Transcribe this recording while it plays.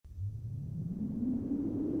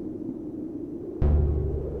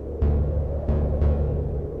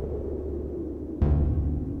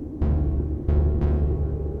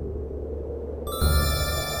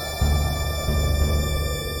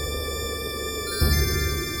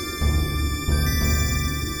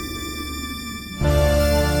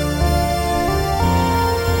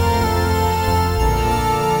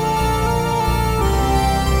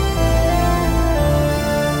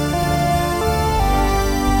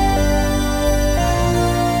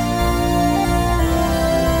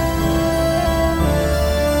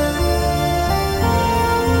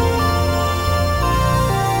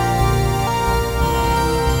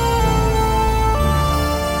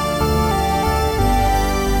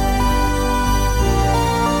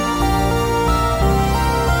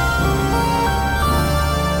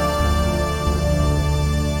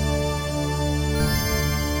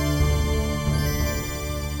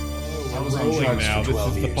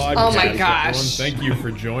the podcast. Oh my gosh. Everyone. Thank you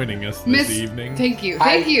for joining us this evening. Thank you,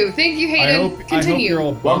 Hayden. I hope you're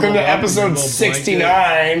all Welcome to episode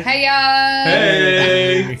 69. Hey,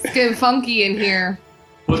 Hey! It's getting funky in here.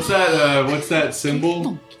 What's that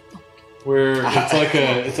symbol? Where it's like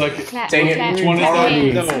Dang it. Which one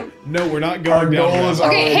is that? No, we're not going down goal is that.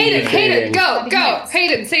 Okay, already Hayden, fading. go.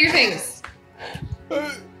 Hayden, say your things.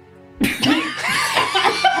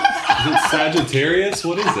 Is it Sagittarius?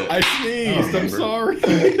 What is it? I sneezed. I'm sorry.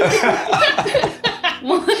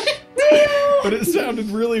 What? But it sounded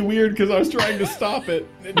really weird because I was trying to stop it.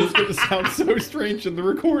 It was going to sound so strange in the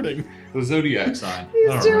recording. The zodiac sign.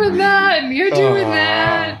 He's doing that, and you're doing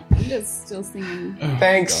that. I'm just still singing.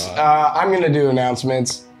 Thanks. I'm going to do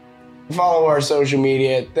announcements. Follow our social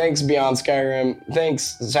media. Thanks, Beyond Skyrim.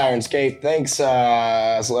 Thanks, Sirenscape. Thanks,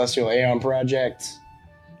 Celestial Aeon Project.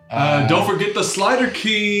 Don't forget the Slider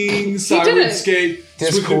King, did it. Sirenscape,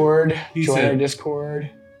 Discord. He Join said- our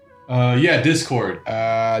Discord. Yeah, Discord.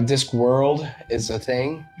 Discworld is a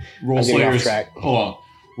thing. Roll I'm getting off Slayers. track. Hold on.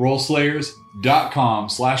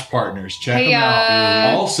 Rollslayers.com/partners. Check Hey, them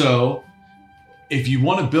out. Also, if you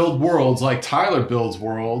want to build worlds like Tyler builds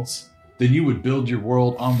worlds, then you would build your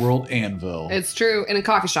world on World Anvil. It's true, in a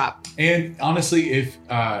coffee shop. And honestly, if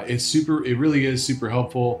it really is super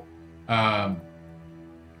helpful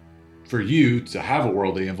for you to have a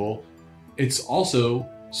World Anvil. It's also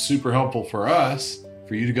super helpful for us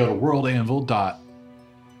for you to go to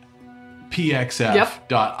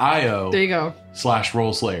worldanvil.pxf.io There you go.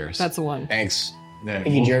 /rollslayers. That's the one. Thanks. Then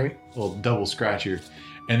Thank you, Jeremy. We'll double scratch here.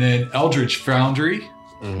 And then Eldritch Foundry.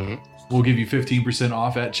 Mm-hmm. We'll give you 15%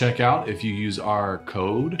 off at checkout if you use our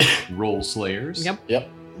code RollSlayers. Yep.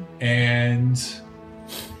 And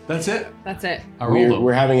that's it. That's it. I rolled them.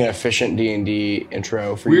 We're having an efficient D&D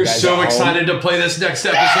intro for you We're guys so at home. excited to play this next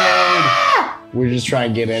episode. We're just trying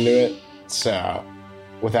to get into it. So,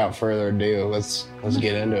 without further ado, let's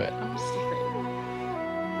get into it. I'm just afraid.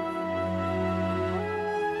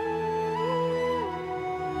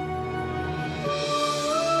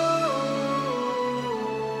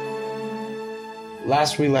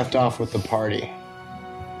 Last we left off with the party.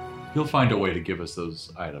 He'll find a way to give us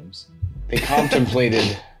those items. They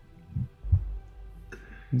contemplated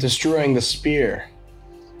destroying the spear.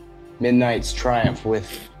 Midnight's triumph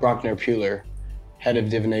with Brockner Puler, head of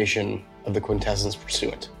divination of the Quintessence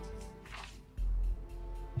Pursuant.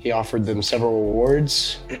 He offered them several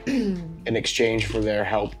rewards in exchange for their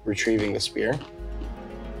help retrieving the spear.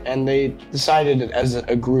 And they decided that as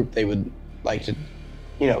a group they would like to,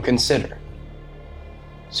 consider.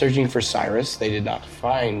 Searching for Cyrus, they did not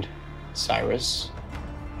find Cyrus.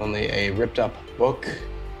 Only a ripped up book,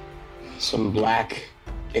 some black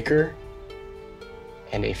ichor,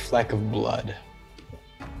 and a fleck of blood.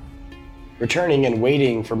 Returning and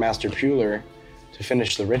waiting for Master Puler to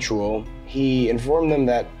finish the ritual, he informed them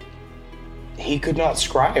that he could not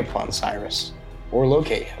scry upon Cyrus or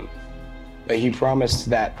locate him, but he promised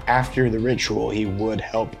that after the ritual he would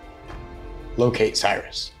help locate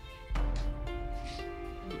Cyrus.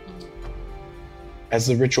 As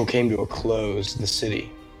the ritual came to a close, the city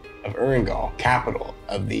of Uringal, capital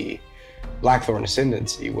of the Blackthorn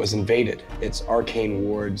Ascendancy, was invaded, its arcane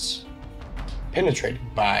wards penetrated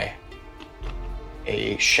by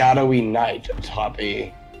a shadowy knight atop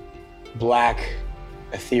a black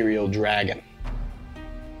ethereal dragon.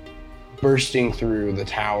 Bursting through the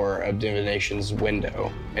Tower of Divination's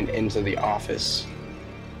window and into the office,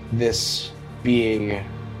 this being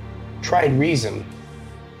tried reason,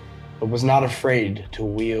 but was not afraid to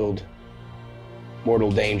wield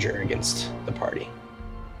mortal danger against the party.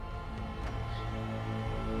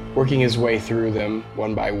 Working his way through them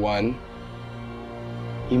one by one,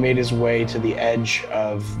 he made his way to the edge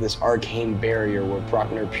of this arcane barrier where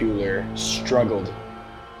Brockner Puler struggled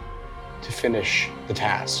to finish the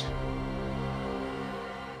task.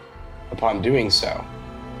 Upon doing so,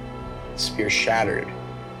 the spear shattered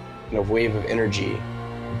and a wave of energy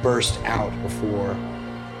burst out before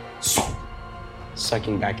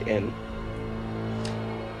sucking back in.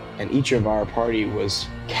 And each of our party was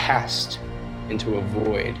cast into a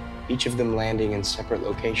void, each of them landing in separate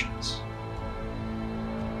locations.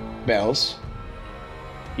 Bells,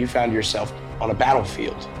 you found yourself on a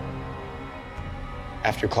battlefield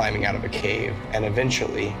after climbing out of a cave and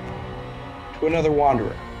eventually to another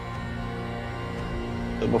wanderer.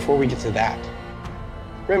 But before we get to that,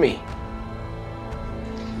 Remy,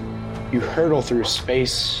 you hurtle through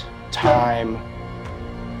space, time,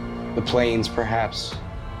 the planes perhaps,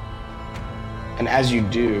 and as you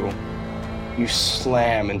do, you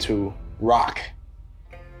slam into rock.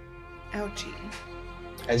 Ouchie.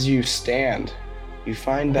 As you stand, you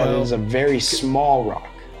find that it is a very small rock.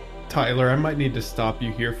 Tyler, I might need to stop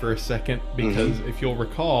you here for a second because if you'll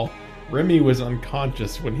recall, Remy was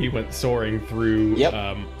unconscious when he went soaring through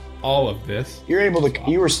all of this.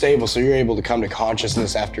 You were stable, so you're able to come to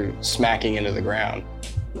consciousness after smacking into the ground.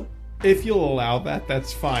 If you'll allow that,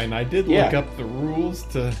 that's fine. I did look up the rules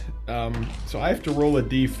to, so I have to roll a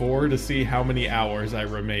d4 to see how many hours I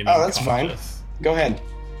remain unconscious. That's fine. Go ahead.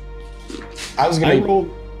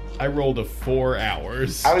 I rolled a 4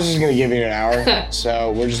 hours. I was just gonna give you an hour,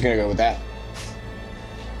 so we're just gonna go with that.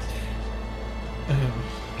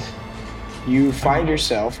 You find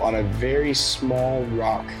yourself on a very small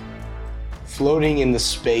rock, floating in the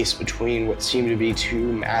space between what seem to be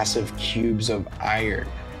two massive cubes of iron.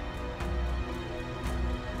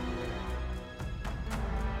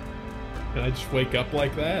 Did I just wake up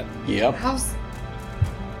like that? Yep. How's...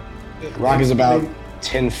 The rock is about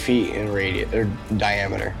 10 feet in radius or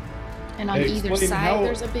diameter. And on either side,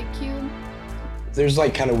 there's a big cube? There's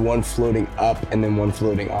like kind of one floating up and then one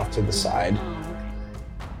floating off to the side.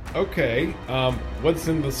 Oh, okay. What's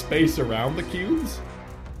in the space around the cubes?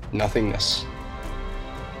 Nothingness.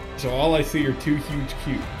 So all I see are 2 huge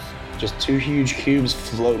cubes. Just 2 huge cubes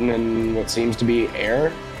floating in what seems to be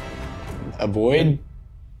air. A void.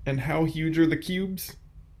 And how huge are the cubes?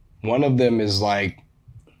 One of them is like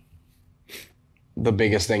the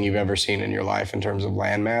biggest thing you've ever seen in your life in terms of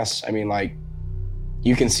landmass. I mean, like,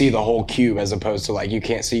 you can see the whole cube as opposed to, like, you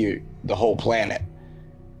can't see the whole planet.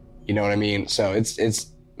 You know what I mean? So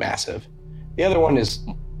it's massive. The other one is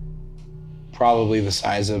probably the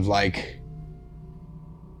size of, like,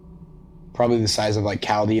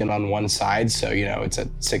 Chaldean on one side. So, you know, it's a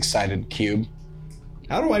 6-sided cube.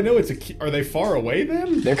 How do I know it's a cube? Are they far away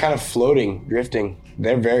then? They're kind of floating, drifting.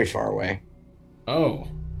 They're very far away. Oh.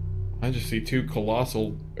 I just see 2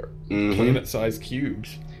 colossal planet-sized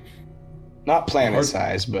cubes. Not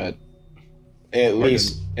planet-sized, but at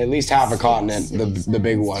least half a continent, the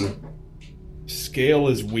big one. Scale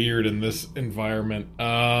is weird in this environment.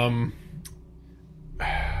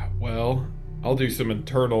 Well, I'll do some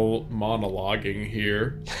internal monologuing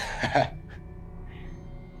here.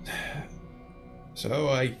 So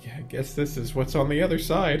I guess this is what's on the other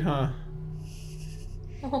side, huh?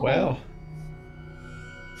 Well,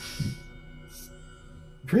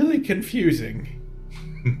 really confusing.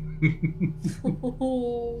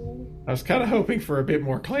 I was kind of hoping for a bit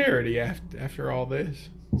more clarity after all this.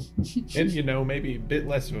 And, you know, maybe a bit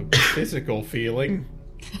less of a physical feeling.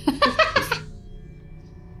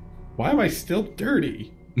 Why am I still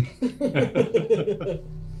dirty?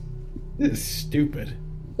 This is stupid.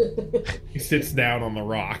 He sits down on the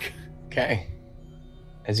rock. Okay.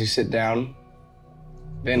 As you sit down,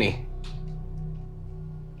 Vinny,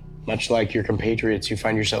 much like your compatriots, you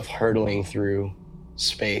find yourself hurtling through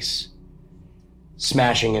space,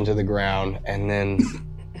 smashing into the ground, and then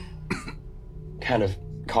kind of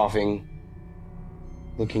coughing,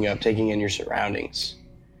 looking up, taking in your surroundings.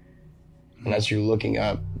 And as you're looking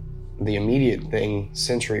up, the immediate thing,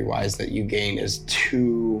 sensory-wise, that you gain is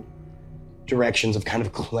 2 directions of kind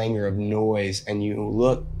of clangor of noise, and you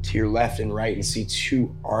look to your left and right and see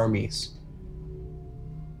 2 armies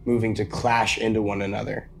moving to clash into one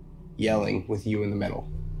another, yelling with you in the middle.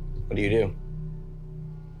 What do you do?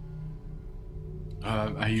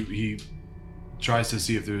 He tries to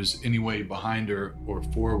see if there's any way behind or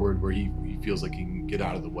forward where he feels like he can get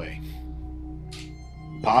out of the way.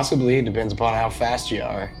 Possibly. It depends upon how fast you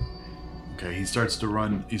are. Okay, he starts to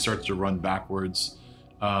run backwards,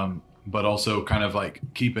 but also kind of like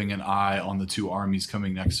keeping an eye on the 2 armies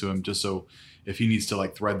coming next to him, just so if he needs to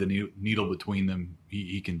like thread the needle between them,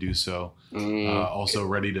 he can do so. Also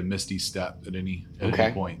ready to Misty Step at any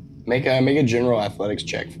point. Make a general athletics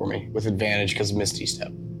check for me with advantage because of Misty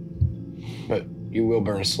Step. But you will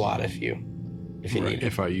burn a slot if you need it.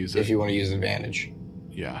 If I use it. If you want to use advantage.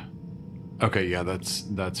 Yeah. Okay, yeah,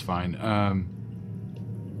 that's fine.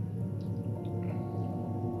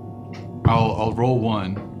 I'll roll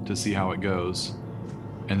 1 to see how it goes,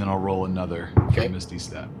 and then I'll roll another for Misty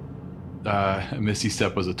Step. Misty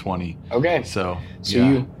Step was a 20. Okay. So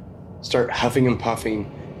you start huffing and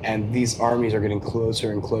puffing, and these armies are getting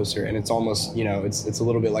closer and closer, and it's almost, you know, it's a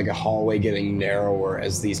little bit like a hallway getting narrower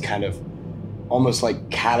as these kind of almost like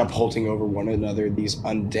catapulting over one another. These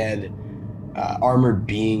undead armored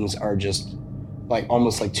beings are just like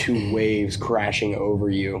almost like 2 waves crashing over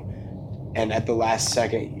you. And at the last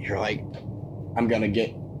second, you're like, I'm gonna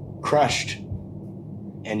get crushed.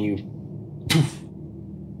 And you poof,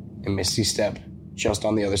 and Misty Step just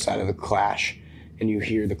on the other side of the clash. And you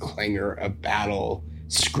hear the clangor of battle,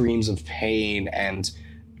 screams of pain and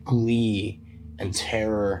glee and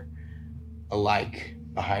terror alike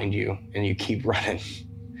behind you. And you keep running.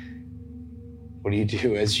 What do you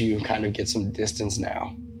do as you kind of get some distance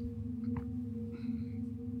now?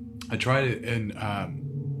 I try to, and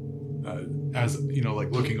as you know,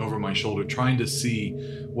 like looking over my shoulder, trying to see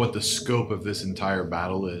what the scope of this entire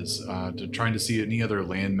battle is, trying to see any other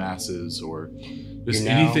land masses or just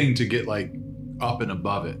anything to get like up and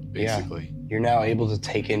above it, basically. Yeah. You're now able to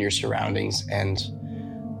take in your surroundings, and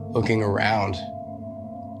looking around,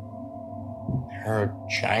 there are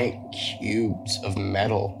giant cubes of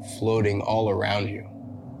metal floating all around you.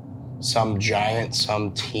 Some giant,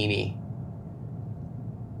 some teeny.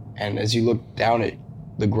 And as you look down at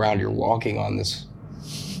the ground you're walking on, this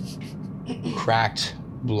cracked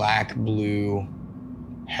black blue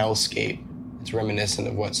hellscape, it's reminiscent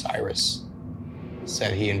of what Cyrus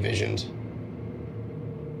said he envisioned.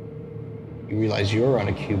 You realize you're on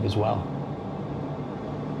a cube as well.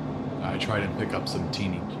 I try to pick up some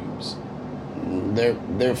teeny cubes.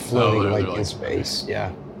 They're floating they're like in space,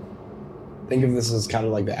 yeah. Think of this as kind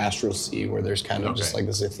of like the astral sea, where there's kind of just like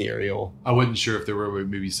this ethereal. I wasn't sure if there were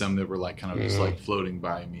maybe some that were like kind of just like floating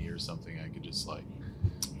by me or something I could just like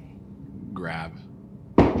grab.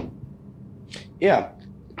 Yeah,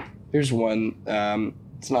 there's one.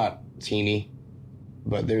 It's not teeny,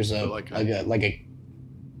 but there's a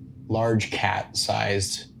large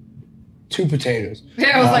cat-sized 2 potatoes.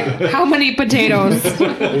 Yeah, I was like, how many potatoes?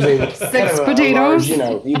 There's 6 potatoes?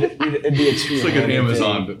 It'd be a 2. It's like an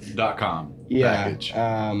Amazon.com package.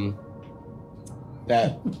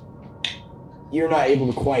 That you're not able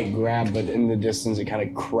to quite grab, but in the distance it kind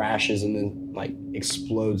of crashes and then like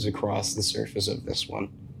explodes across the surface of this one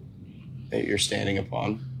that you're standing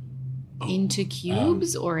upon. Into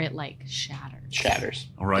cubes, or it like shatters? Shatters.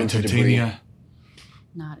 All right, into Titania. debris.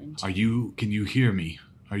 Not into. Can you hear me?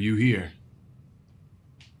 Are you here?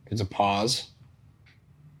 It's a pause.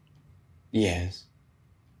 Yes.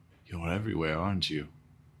 You're everywhere, aren't you?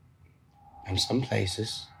 In some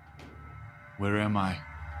places. Where am I?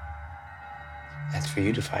 That's for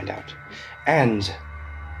you to find out. And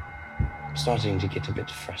I'm starting to get a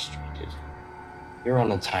bit frustrated. You're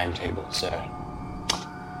on a timetable, sir.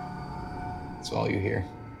 That's all you hear.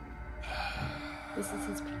 This is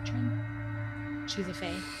his patron. She's a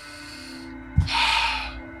fae.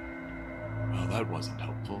 Well, that wasn't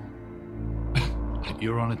helpful.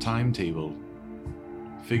 You're on a timetable.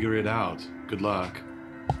 Figure it out. Good luck.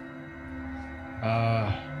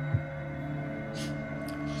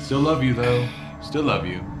 Still love you, though. Still love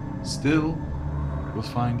you. Still, we'll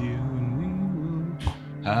find you and we will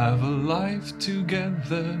have a life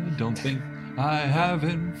together. Don't think I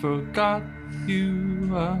haven't forgot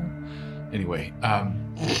you. Anyway,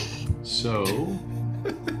 so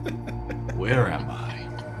where am I?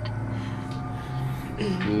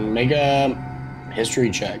 Make a history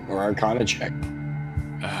check or arcana check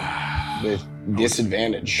with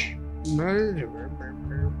disadvantage. I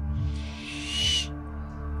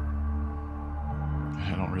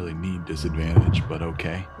don't really need disadvantage, but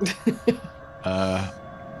okay. I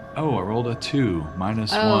rolled a 2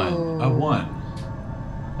 minus 1. A 1.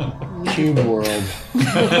 Cube world.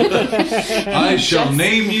 I shall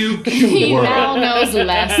name you Cube He World. now knows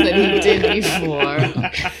less than he did before.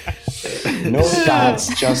 No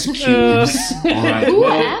dots, just cubes. All right. Who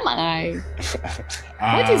am I?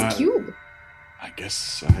 What is cube? I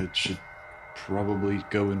guess I should probably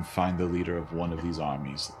go and find the leader of one of these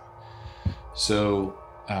armies. So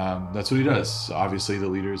that's what he does. So obviously, the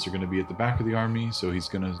leaders are going to be at the back of the army, so he's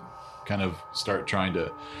going to kind of start trying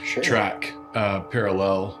to track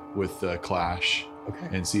parallel with the clash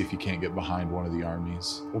and see if he can't get behind one of the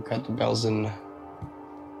armies. We'll cut the bells and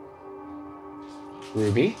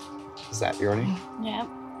Ruby. Is that your name? Yeah.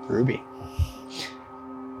 Ruby.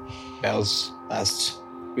 Bells, last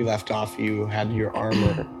we left off, you had your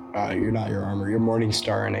armor. You're not your armor. Your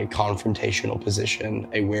Morningstar in a confrontational position,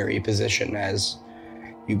 a wary position, as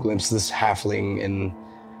you glimpse this halfling in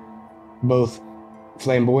both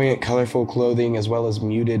flamboyant, colorful clothing as well as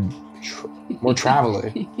muted, more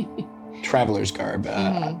traveler's garb.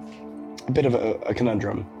 A bit of a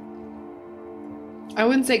conundrum. I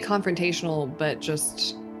wouldn't say confrontational, but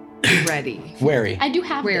just ready. Wary. I do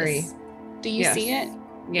have Wary. this. Do you see it?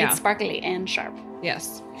 Yeah. It's sparkly and sharp.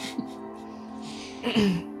 Yes.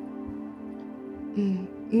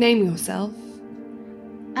 Name yourself.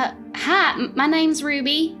 Hi, my name's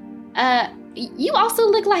Ruby. You also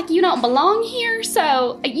look like you don't belong here,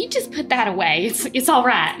 so you just put that away. It's all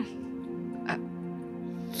right.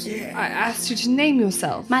 I asked you to name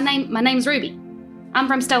yourself. My name's Ruby. I'm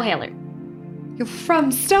from Stoheller. You're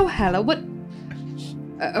from Stoheller? What?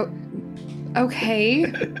 Okay.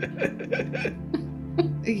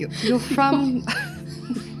 You're from...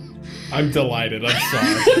 I'm delighted. I'm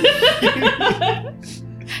sorry.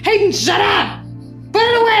 Hayden, shut up! Put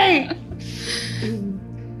it away!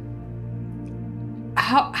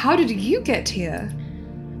 How did you get here?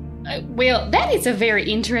 Well, that is a very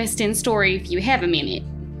interesting story if you have a minute.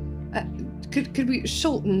 Could we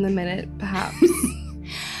shorten the minute, perhaps?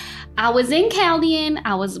 I was in Chaldean.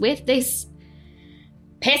 I was with this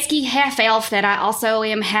pesky half-elf that I also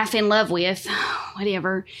am half in love with.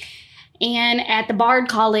 Whatever. And at the Bard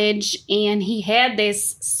College, and he had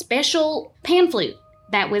this special pan flute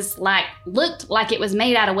that was looked like it was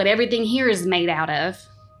made out of what everything here is made out of,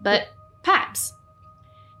 but pipes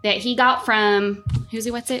that he got from,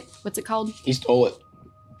 what's it called? He stole it.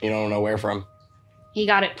 You don't know where from. He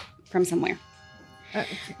got it from somewhere.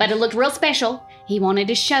 But it looked real special. He wanted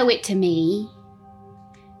to show it to me.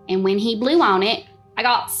 And when he blew on it, I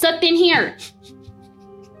got sucked in here.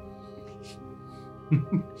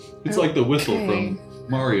 It's like the whistle from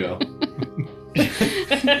Mario.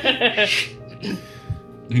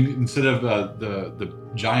 Instead of the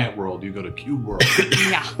giant world, you go to cube world.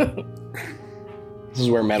 Yeah. This is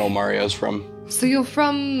where Metal Mario's from. So you're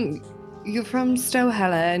from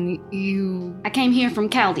Stohella, and you I came here from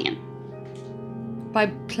Chaldean. by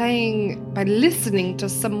listening to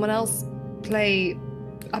someone else play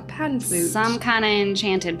a pan flute. Some kind of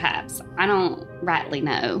enchanted pipes. I don't rightly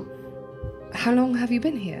know. How long have you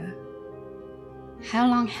been here? How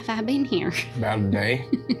long have I been here? About a day.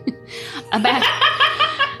 About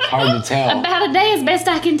Hard to tell. about a day as best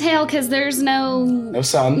I can tell, because there's No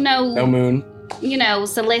sun. no moon.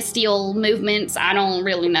 celestial movements. I don't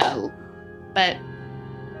really know. But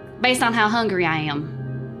based on how hungry I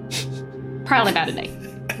am, probably about a day.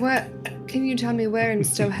 Can you tell me where in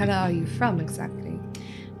Stohella are you from exactly?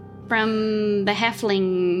 From the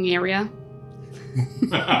halfling area. You're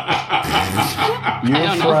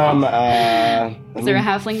from, Is there a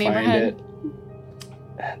halfling neighborhood?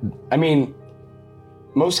 I mean,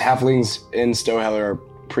 most halflings in Stohella are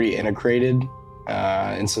pretty integrated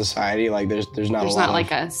in society. Like, there's not There's a lot not of,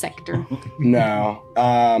 like a sector. No.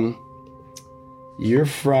 You're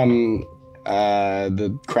from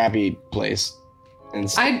the crappy place.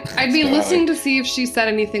 I'd be listening to see if she said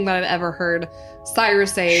anything that I'd ever heard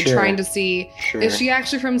Cyrus say, Sure. trying to see, Sure. is she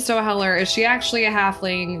actually from Stohella? Is she actually a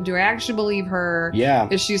halfling? Do I actually believe her? Yeah.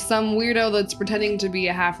 Is she some weirdo that's pretending to be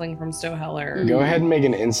a halfling from Stohella? Go ahead and make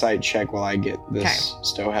an insight check while I get this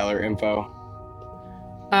Okay. Stoheller info.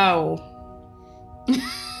 Oh.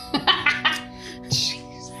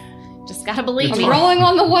 Just gotta believe I'm me. rolling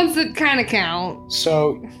on the ones that kind of count.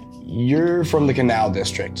 So, you're from the Canal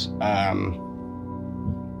District.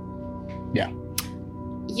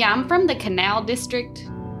 Yeah, I'm from the Canal District.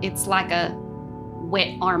 It's like a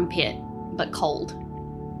wet armpit, but cold.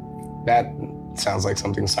 That sounds like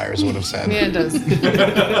something Cyrus would have said. Yeah, it does.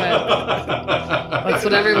 That's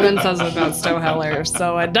what everyone says about Stoheller,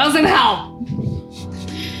 so it doesn't help.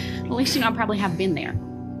 At least you know I probably have been there.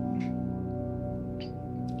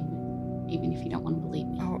 Even if you don't want to believe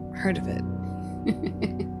me. Oh, heard of it.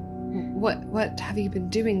 What have you been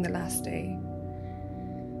doing the last day?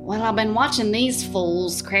 Well, I've been watching these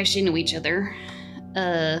fools crash into each other.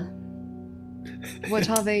 What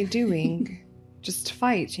are they doing? Just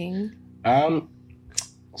fighting? Something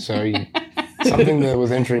that was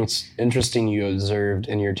interesting you observed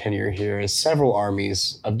in your tenure here is several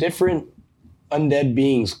armies of different undead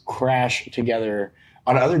beings crash together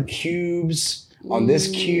on other cubes, on this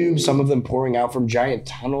cube, some of them pouring out from giant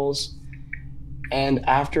tunnels. And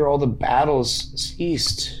after all the battles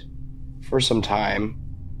ceased for some time,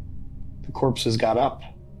 the corpses got up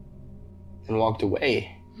and walked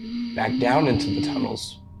away, back down into the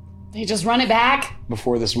tunnels. They just run it back?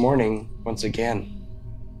 Before this morning, once again,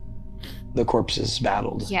 the corpses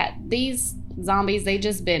battled. Yeah, these zombies, they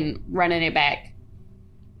just been running it back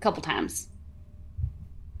a couple times.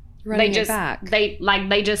 Running they just, it back?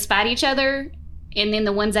 They just fight each other, and then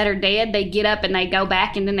the ones that are dead, they get up and they go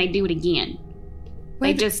back, and then they do it again.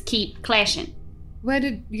 They just keep clashing. Where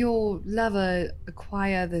did your lover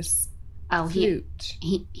acquire this flute?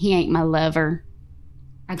 He ain't my lover.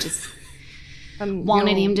 I just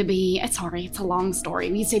wanted him to be. Sorry, it's a long story.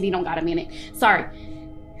 You said you don't got a minute. Sorry.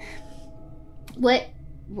 What?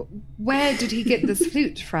 Where did he get this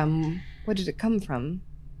flute from? Where did it come from?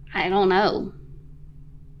 I don't know.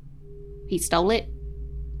 He stole it?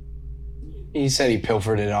 He said he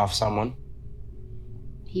pilfered it off someone.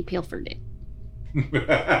 He pilfered it.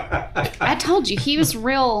 I told you, he was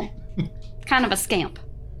real kind of a scamp.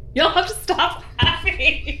 You'll have to stop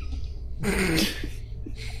laughing.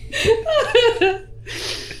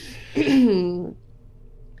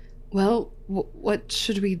 Well, what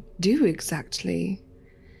should we do exactly?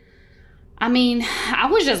 I mean, I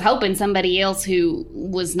was just hoping somebody else who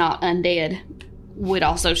was not undead would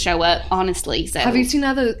also show up, honestly. So Have you seen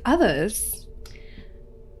others?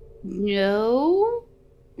 No.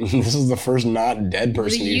 This is the first not dead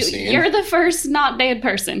person you've seen. You're the first not dead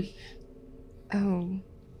person. Oh,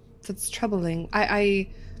 that's troubling. I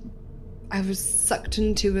was sucked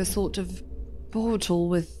into a sort of portal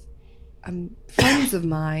with friends of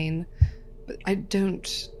mine, but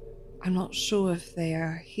I'm not sure if they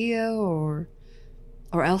are here or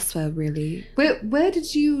elsewhere, really. Where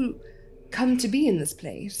did you come to be in this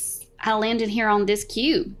place? I landed here on this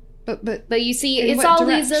cube. But you see, in it's what all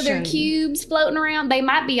direction? these other cubes floating around. They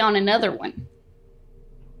might be on another one.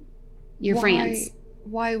 Your friends.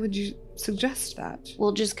 Why would you suggest that?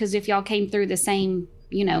 Well, just because if y'all came through the same,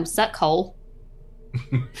 suck hole.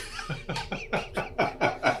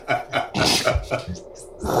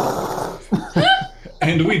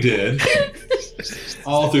 And we did.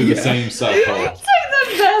 All through the same suck hole. It's like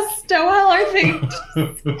the best Noel, I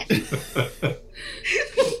think.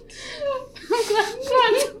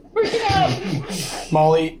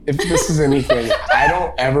 Molly, if this is anything, I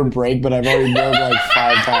don't ever break, but I've already broke like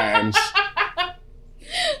 5 times.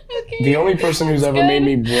 Okay. The only person who's ever made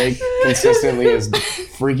me break consistently is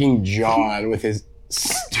freaking John with his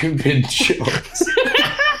stupid jokes.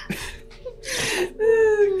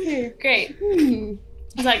 Okay. Great.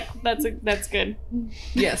 It's like, that's good.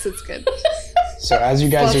 Yes, it's good. So as you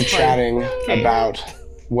guys Plus are part. chatting Okay. about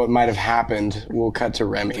what might have happened, we'll cut to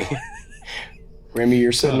Remy. Remy,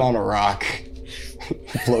 you're sitting on a rock,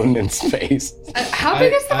 floating in space. How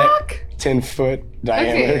big is the rock? 10-foot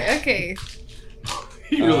diameter. Okay.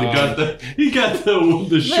 He really got the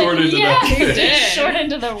short end of that he stick. did. Short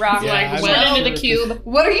end of the rock, Yeah, short I'm end of not the sure cube.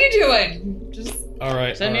 What are you doing? Just All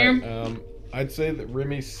right. Sitting here? I'd say that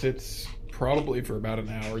Remy sits probably for about an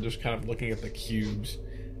hour, just kind of looking at the cubes.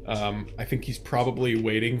 I think he's probably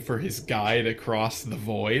waiting for his guide across the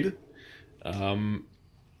void,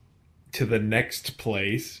 to the next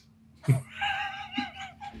place.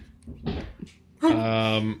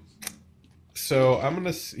 So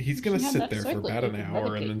he's gonna Yeah, sit that there for circlet about an looking hour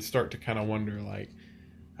really and then start to kind of wonder, like,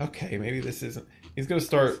 okay, maybe this isn't. He's gonna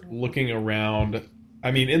start looking around.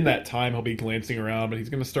 I mean, in that time, he'll be glancing around, but he's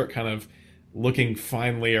gonna start kind of looking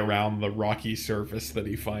finally around the rocky surface that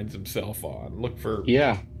he finds himself on. Look for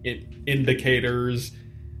indicators,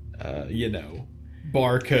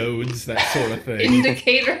 barcodes, that sort of thing.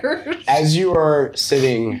 indicator. As you are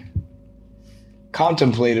sitting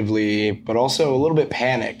contemplatively, but also a little bit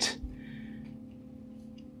panicked,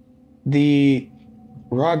 the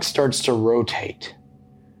rock starts to rotate.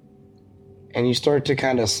 And you start to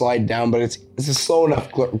kind of slide down, but it's a slow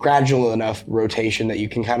enough, gradual enough rotation that you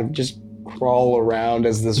can kind of just crawl around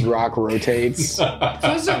as this rock rotates. So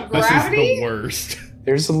is it This is gravity? the worst.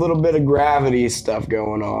 There's a little bit of gravity stuff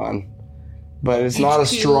going on, but it's not a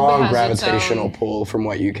cube strong has its gravitational own- pull from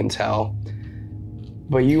what you can tell.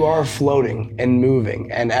 But you are floating and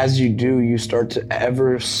moving, and as you do, you start to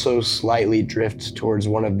ever so slightly drift towards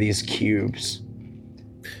one of these cubes.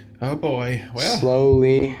 Oh boy. Well,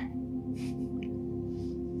 Slowly.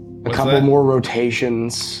 A What's couple that? more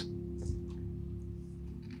rotations.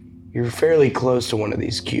 You're fairly close to one of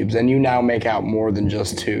these cubes, and you now make out more than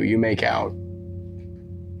just 2. You make out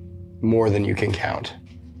more than you can count.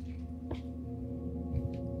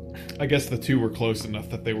 I guess the 2 were close enough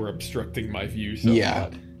that they were obstructing my view somewhat. Yeah.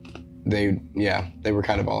 They were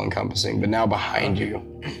kind of all encompassing, but now behind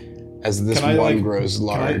you, as this Can I, one like- grows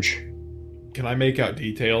large. Can I make out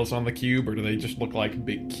details on the cube, or do they just look like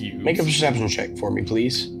big cubes? Make a perception check for me,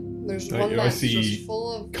 please. There's I- one I that's see just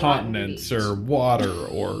full of continents or water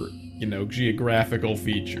or geographical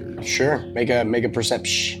features. Sure. Make a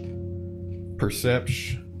perception.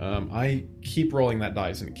 Perception. I keep rolling that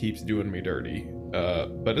dice and it keeps doing me dirty.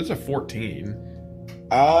 But it's a 14.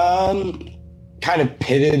 Kind of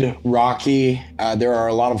pitted, rocky. There are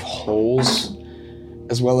a lot of holes,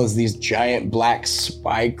 as well as these giant black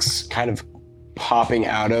spikes kind of popping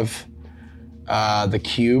out of the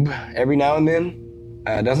cube every now and then.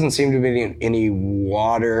 Doesn't seem to be any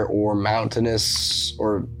water or mountainous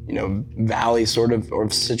or valley sort of or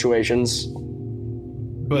situations.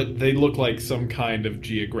 But they look like some kind of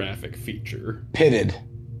geographic feature. Pitted,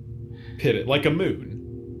 Like a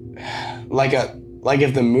moon. like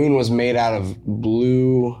if the moon was made out of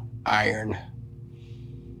blue iron.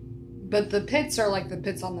 But the pits are like the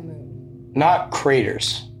pits on the moon. Not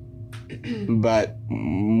craters, but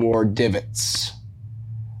more divots.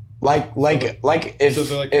 Like if So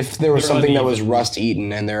they're like- if there was they're something that was uneven. rust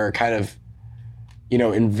eaten and there are kind of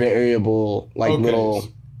invariable Okay. little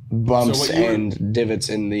bumps So what you were- and divots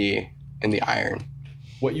in the iron.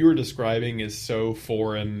 what you were describing is so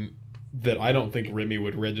foreign that I don't think Remy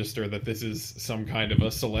would register that this is some kind of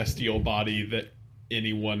a celestial body that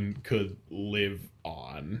anyone could live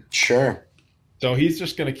on. Sure. So he's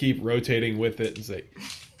just going to keep rotating with it and say,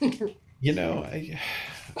 I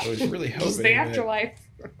was really hoping Just the afterlife.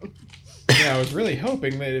 I was really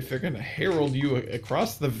hoping that if they're going to herald you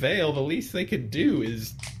across the veil, the least they could do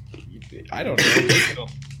is, I don't know, make it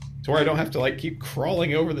to where I don't have to like keep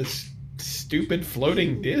crawling over this stupid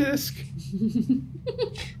floating disc.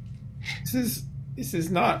 This is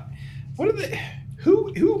not. What are they?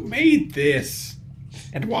 Who made this,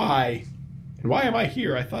 and why? And why am I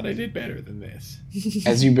here? I thought I did better than this.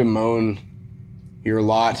 As you bemoan your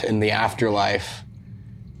lot in the afterlife,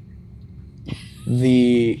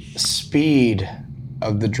 the speed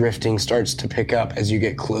of the drifting starts to pick up as you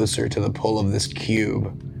get closer to the pull of this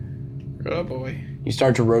cube. Oh boy. You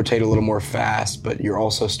start to rotate a little more fast, but you're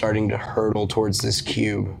also starting to hurtle towards this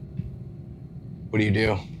cube. What do you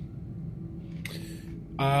do?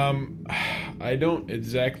 I don't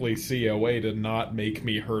exactly see a way to not make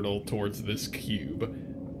me hurtle towards this cube.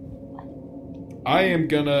 I am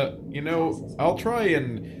gonna, I'm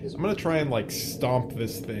gonna try and like stomp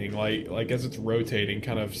this thing, like as it's rotating,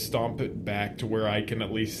 kind of stomp it back to where I can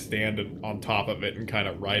at least stand on top of it and kind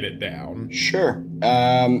of ride it down. Sure.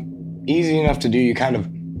 Easy enough to do. You kind of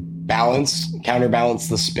counterbalance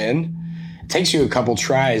the spin. It takes you a couple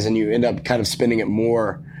tries and you end up kind of spinning it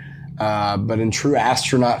more. But in true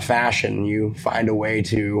astronaut fashion, you find a way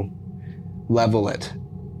to level it.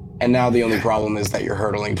 And now the only problem is that you're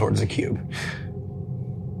hurtling towards the cube.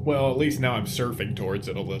 Well, at least now I'm surfing towards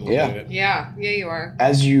it a little bit. Yeah, you are.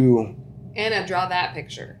 As you Anna, draw that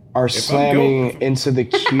picture. are slamming into the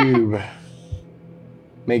cube,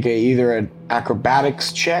 make either an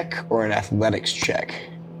acrobatics check or an athletics check.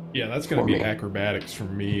 Yeah, that's going to be acrobatics for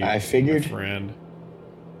me. I figured. My friend.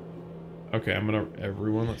 Okay,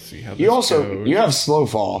 everyone, let's see how this goes. You have slow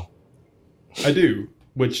fall. I do,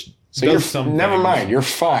 which so does some never things. mind, you're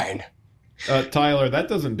fine. Tyler, that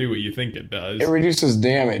doesn't do what you think it does. It reduces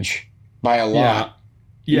damage by a lot.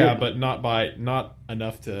 Yeah, but not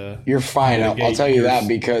enough to... You're fine, I'll tell you that,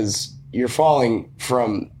 because you're falling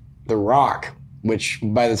from the rock, which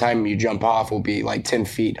by the time you jump off will be like 10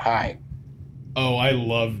 feet high. Oh, I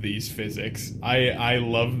love these physics. I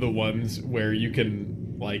love the ones where you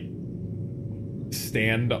can, like,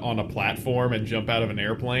 stand on a platform and jump out of an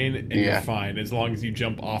airplane, and you're fine, as long as you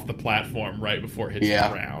jump off the platform right before it hits the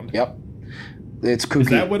ground. Yep. It's kooky. Is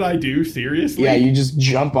that what I do? Seriously? Yeah, you just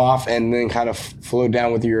jump off and then kind of float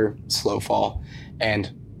down with your slow fall and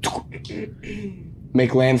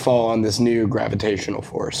make landfall on this new gravitational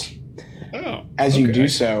force. Oh. As you do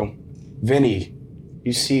so, Vinny,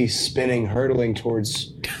 you see spinning, hurtling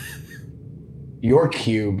towards your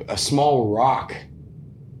cube, a small rock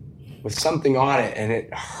with something on it, and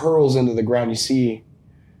it hurls into the ground. You see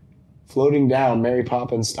floating down, Mary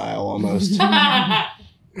Poppins style almost.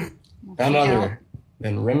 None other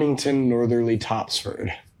than Remington Northerly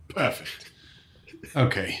Topsford. Perfect.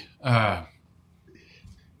 Okay.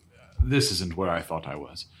 This isn't where I thought I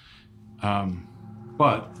was.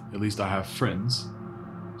 But at least I have friends.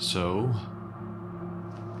 So...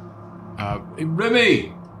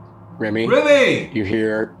 Remy! You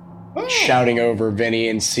hear shouting over Vinny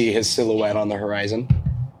and see his silhouette on the horizon.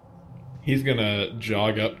 He's gonna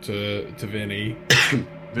jog up to Vinny.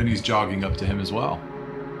 Vinny's jogging up to him as well.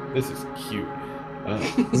 This is cute.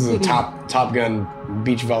 This is a Top Gun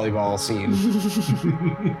beach volleyball scene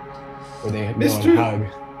where they go and hug.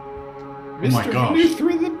 Mr. Oh my gosh. New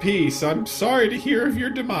through the piece, I'm sorry to hear of your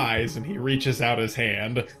demise. And he reaches out his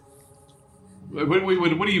hand. What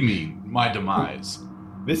do you mean, my demise?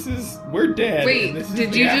 We're dead. Wait, this is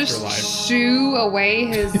did the you afterlife. just shoo away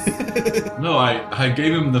his... No, I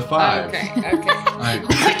gave him the 5. Okay.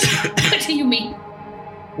 What do you mean?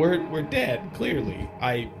 We're dead, clearly.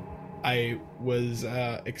 I was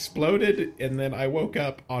exploded, and then I woke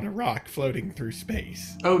up on a rock floating through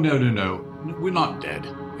space. Oh, no. We're not dead.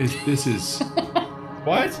 This is...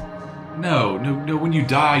 What? No. When you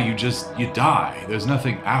die, you die. There's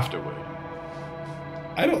nothing afterward.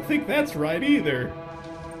 I don't think that's right either.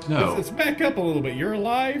 No. Let's back up a little bit. You're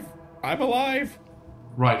alive. I'm alive.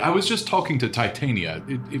 Right. I was just talking to Titania.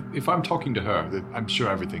 If I'm talking to her, I'm sure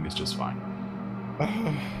everything is just fine.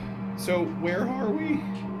 So where are we?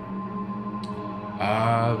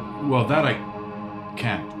 Well, that I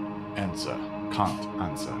can't answer.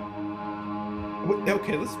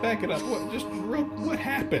 Okay, let's back it up. What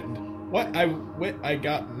happened? I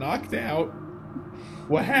got knocked out.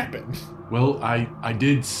 What happened? Well, I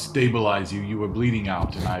did stabilize you. You were bleeding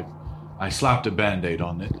out, and I slapped a Band-Aid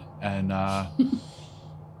on it, and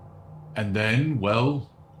And then, well,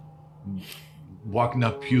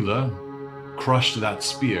 Waknapula crushed that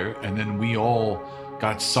spear, and then we all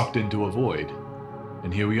got sucked into a void.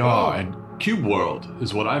 And here we are, and Cube World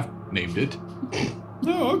is what I've named it.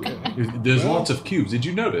 Oh, okay. There's lots of cubes. Did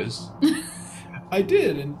you notice? I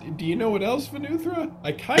did, and do you know what else, Venuthra?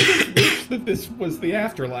 I kind of wish that this was the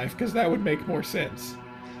afterlife, because that would make more sense.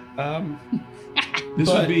 This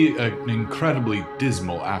would be an incredibly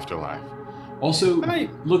dismal afterlife. Also,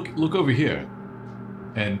 look over here.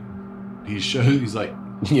 And he's like,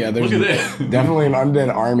 yeah, there's look at it. Definitely an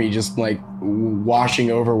undead army just like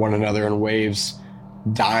washing over one another in waves,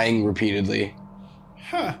 dying repeatedly.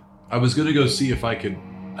 Huh. I was going to go see if I could,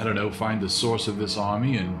 I don't know, find the source of this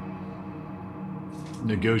army and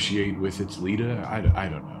negotiate with its leader. I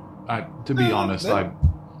don't know. To be honest,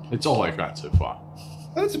 it's all I've got so far.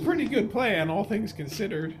 That's a pretty good plan, all things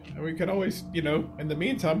considered. We could always, in the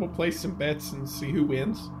meantime, we'll place some bets and see who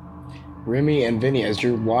wins. Remy and Vinny, as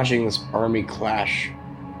you're watching this army clash,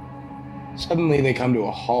 suddenly they come to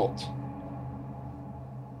a halt.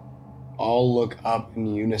 All look up in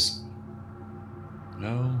unison.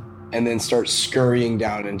 No. And then start scurrying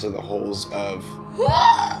down into the holes of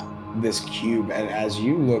this cube. And as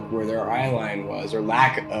you look where their eye line was, or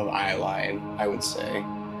lack of eye line, I would say,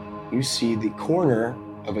 you see the corner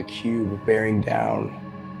of a cube bearing down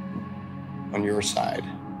on your side.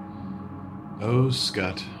 Oh,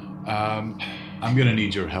 Scott. I'm going to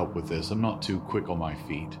need your help with this. I'm not too quick on my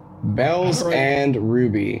feet. Bells and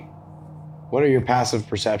Ruby, what are your passive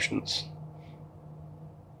perceptions?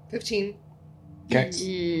 15. Okay.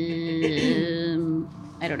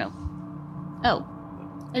 I don't know. Oh,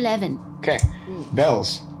 11. Okay.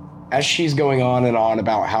 Bells, as she's going on and on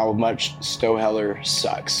about how much Stoheller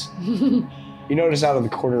sucks, you notice out of the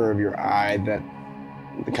corner of your eye that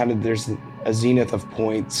there's a zenith of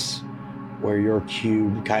points where your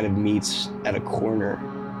cube kind of meets at a corner.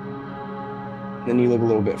 Then you look a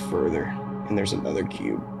little bit further, and there's another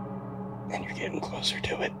cube, and you're getting closer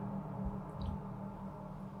to it.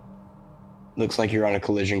 Looks like you're on a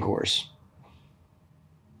collision course.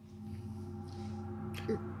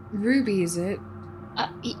 Ruby, is it?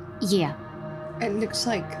 Yeah. It looks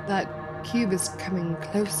like that cube is coming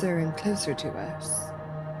closer and closer to us.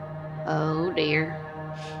 Oh, dear.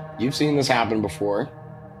 You've seen this happen before.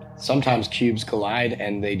 Sometimes cubes collide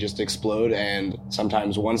and they just explode, and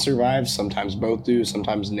sometimes one survives, sometimes both do,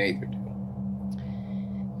 sometimes neither do.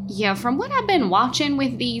 Yeah, from what I've been watching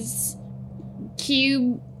with these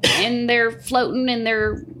cube and they're floating and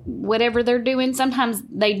they're whatever they're doing, sometimes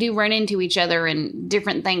they do run into each other and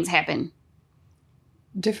different things happen.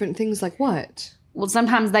 Different things like what? Well,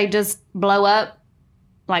 sometimes they just blow up,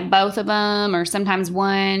 like both of them, or sometimes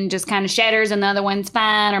one just kind of shatters and the other one's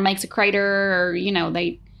fine or makes a crater, or, I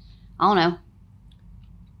don't know.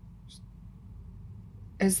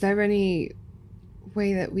 Is there any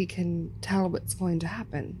way that we can tell what's going to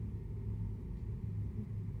happen?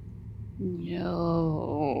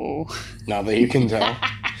 No. Not that you can tell.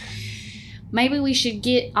 Maybe we should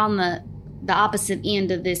get on the opposite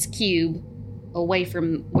end of this cube, away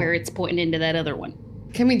from where it's pointing into that other one.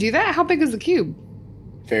 Can we do that? How big is the cube?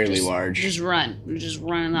 Fairly large. Just run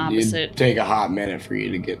the opposite. It'd take a hot minute for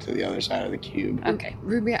you to get to the other side of the cube. Okay.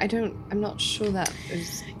 Ruby, I'm not sure that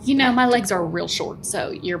is... my legs are real short,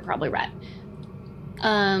 so you're probably right.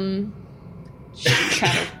 Try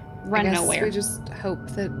to run I guess nowhere. we just hope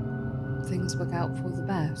that things work out for the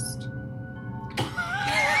best.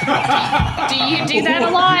 Do you do that a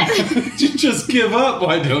lot? You just give up,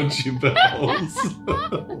 why don't you, Bells?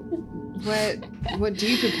 What do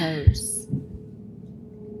you propose?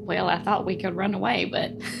 Well, I thought we could run away,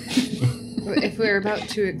 but... If we're about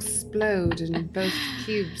to explode and both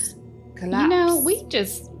cubes collapse... we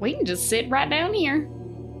can just sit right down here.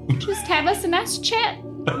 Just have us a nice chat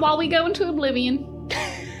while we go into oblivion.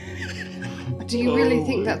 Do you really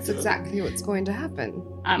think that's exactly what's going to happen?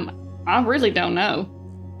 I really don't know.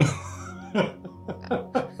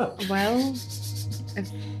 Well,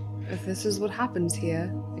 if this is what happens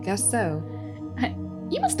here, I guess so.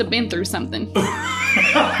 You must have been through something.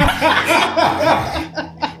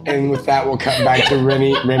 And with that, we'll cut back to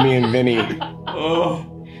Remy and Vinny. Oh.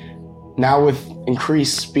 Now with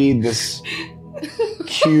increased speed, this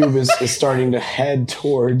cube is starting to head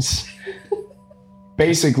towards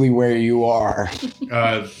basically where you are.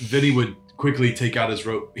 Vinny would quickly take out his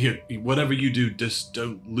rope. Here, whatever you do, just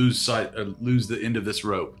don't lose the end of this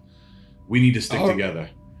rope. We need to stick together.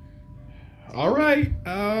 All right.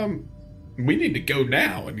 We need to go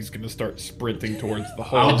now, and he's going to start sprinting towards the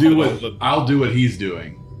hole. I'll do what he's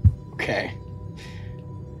doing. Okay.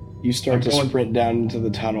 You start to sprint down into the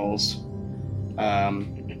tunnels.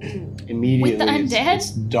 Immediately, With the undead?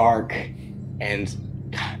 it's dark, and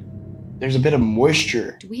God, there's a bit of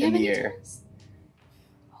moisture Do we in have the any air. tools?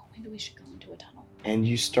 Oh, maybe we should go into a tunnel. And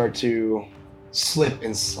you start to slip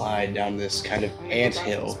and slide down this kind of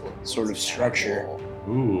anthill sort of structure,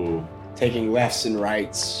 Ooh. taking lefts and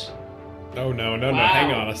rights, Oh no, no, no! Wow.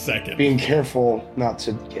 Hang on a second. being careful not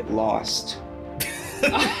to get lost.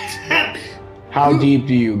 How deep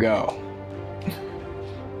do you go?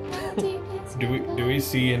 Do we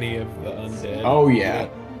see any of the undead? Oh, yeah.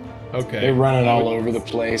 Okay. They're running all over the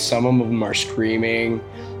place. Some of them are screaming.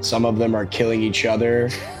 Some of them are killing each other.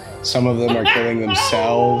 Some of them are killing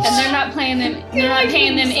themselves. And they're not paying them. They're not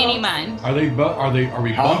paying them any mind. Are we Huh?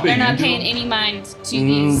 bumping They're not into paying them? any mind to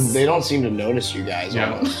these. They don't seem to notice you guys.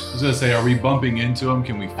 Yeah, I almost. was gonna say, are we bumping into them?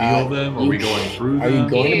 Can we feel them? Are we going through them? Are you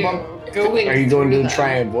going to You bump? going Are you going through to them. try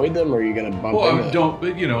and avoid them, or are you going to bump Well, into them? don't.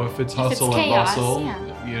 But you know, if it's hustle and chaos, bustle,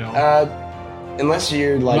 yeah. you know. Unless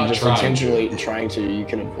you're like Not just trying intentionally trying to, you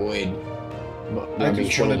can avoid I rubbing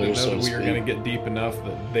just wanted to know shoulders, so that to we were speak. going to get deep enough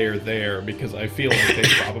that they're there because I feel like they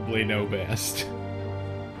probably know best.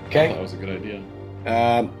 Okay. That was a good idea.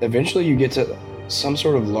 Eventually, you get to some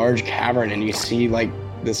sort of large cavern, and you see like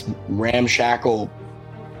this ramshackle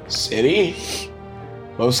city,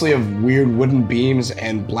 mostly of weird wooden beams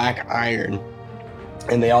and black iron,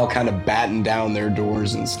 and they all kind of batten down their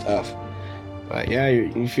doors and stuff. But yeah,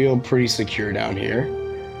 you feel pretty secure down here.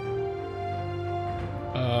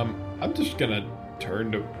 I'm just going to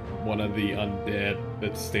turn to one of the undead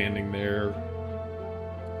that's standing there.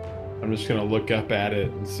 I'm just going to look up at it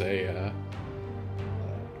and say,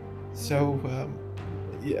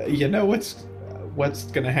 you know what's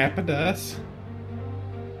going to happen to us?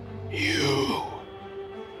 You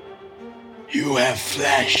have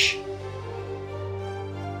flesh.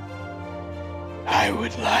 I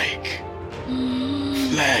would like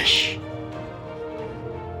flesh.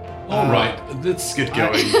 All right, let's get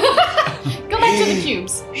going. Go back to the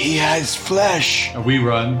cubes. He has flesh. We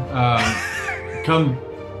run. Come,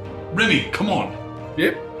 Remy, come on.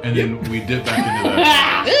 Yep. And then we dip back into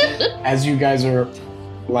that. As you guys are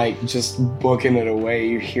like just booking it away,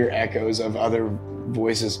 you hear echoes of other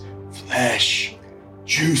voices. Flesh,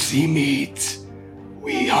 juicy meat,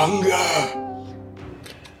 we hunger.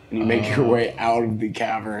 And you make your way out of the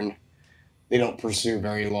cavern. They don't pursue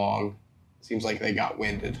very long. Seems like they got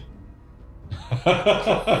winded.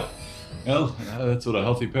 Well, that's what a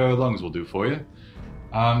healthy pair of lungs will do for you.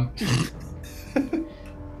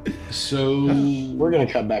 So We're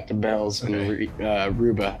gonna cut back to Bells and Okay.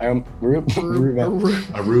 Ruba. Ruba.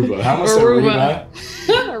 Aruba. I almost said Aruba.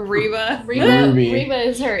 Reba. Reba. Ruby. Reba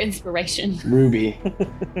is her inspiration. Ruby.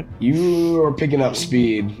 You are picking up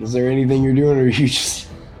speed. Is there anything you're doing, or are you just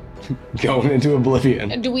going into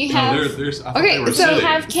oblivion? Do we No, have? there's. I thought Okay, they were so sitting.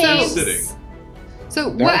 have They were caves. sitting. So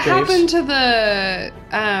There what are caves. happened to the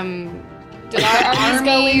Did our armies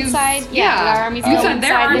go inside? Yeah. Did our armies You go said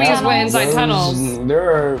their inside the armies went tunnels? inside tunnels.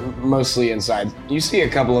 They're mostly inside. You see a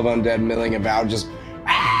couple of undead milling about, just So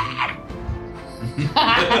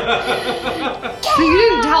you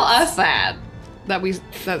didn't tell us that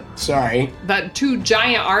sorry. that two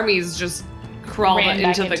giant armies just crawled Ran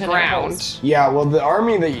back into the into their ground. holes. Yeah, well, the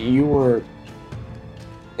army that you were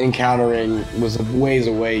encountering was a ways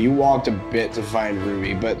away. You walked a bit to find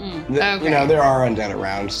Ruby, but Okay. you know there are undead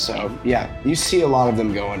around, so yeah, you see a lot of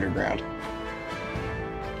them go underground.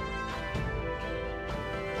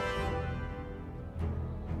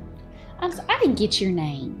 I didn't get your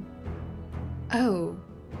name. Oh,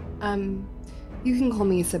 you can call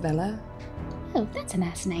me Isabella. Oh, that's a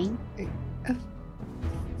nice name.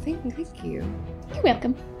 Thank you. You're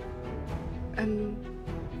welcome. You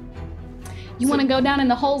So- want to go down in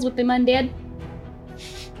the holes with them undead?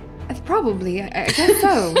 Probably. I guess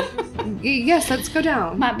so. Yes, let's go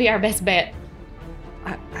down. Might be our best bet.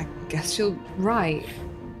 I guess you're right.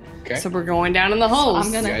 Okay. So we're going down in the holes.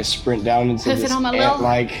 I'm You gonna. guys sprint down into Hoof it this on my little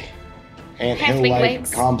ant-like, half-big ant-hill-like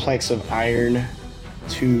legs. complex of iron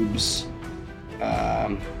tubes. We're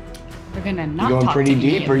gonna You not going talk pretty to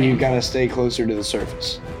any deep, of or you them. gotta stay closer to the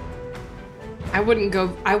surface? I wouldn't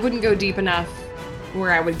go deep enough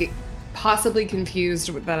where I would get possibly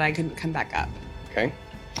confused that I couldn't come back up. Okay.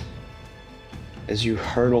 As you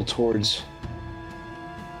hurtle towards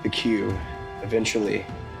the queue, eventually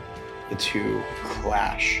the two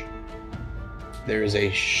clash. There is a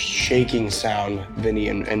shaking sound, Vinny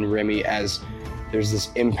and Remy, as there's this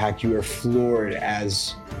impact. You are floored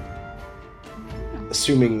as,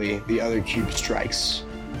 assumingly, the other cube strikes.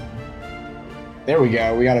 There we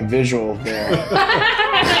go. We got a visual there.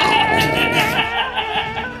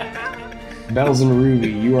 Bells and Ruby,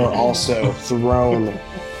 you are also thrown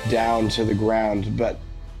down to the ground, but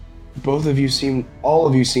all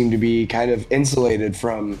of you seem to be kind of insulated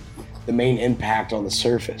from the main impact on the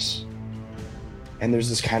surface. And there's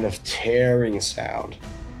this kind of tearing sound,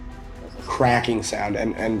 cracking sound,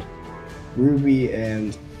 and Ruby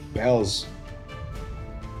and Bells,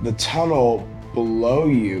 the tunnel below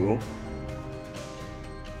you,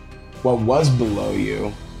 what was below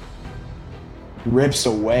you, rips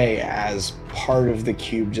away as part of the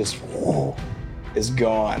cube just is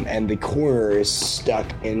gone, and the corner is stuck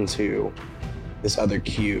into this other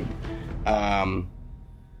cube.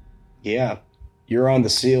 Yeah, you're on the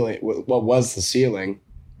ceiling, what was the ceiling,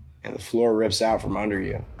 and the floor rips out from under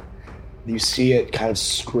you. You see it kind of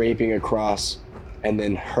scraping across and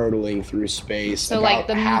then hurtling through space. So about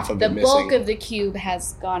like half of the it bulk missing. of the cube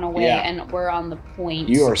has gone away, Yeah. and we're on the point.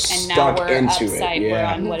 You are and stuck now we're into it, upside, We're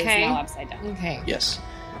yeah. on what is Okay. now upside down. Okay. Yes.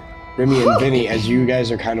 Remy and Vinny, as you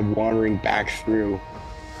guys are kind of wandering back through,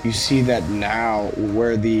 you see that now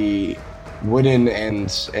where the wooden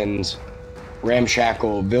and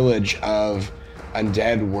ramshackle village of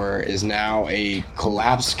undead were is now a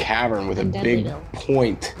collapsed cavern with a Undead big widow.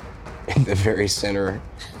 point in the very center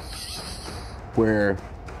where,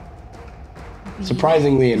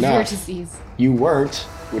 surprisingly enough, Vortices. you weren't,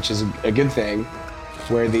 which is a good thing,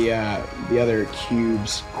 where the other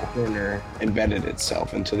cube's corner embedded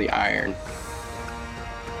itself into the iron.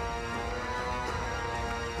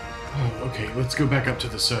 Oh, okay, let's go back up to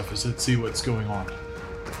the surface. Let's see what's going on.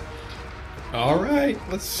 All right,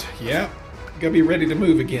 gotta be ready to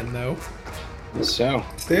move again, though. So,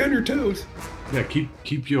 Stay on your toes. Yeah,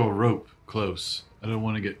 keep your rope close. I don't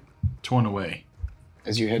want to get torn away.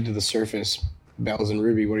 as you head to the surface, Bells and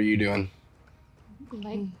Ruby, what are you doing?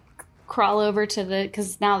 Like crawl over to the,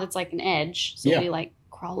 because now it's like an edge. So Yeah. we like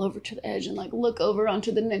crawl over to the edge and like look over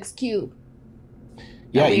onto the next cube.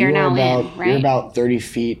 Yeah, we you are are now about in, right? you're about 30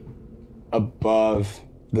 feet above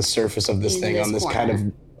the surface of this In thing this on this corner. kind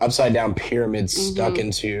of upside down pyramid stuck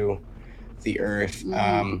into the earth.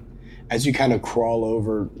 As you kind of crawl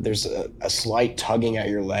over, there's a slight tugging at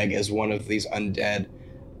your leg as one of these undead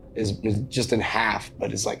is just in half,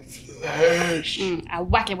 but it's like I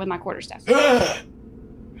whack it with my quarterstaff.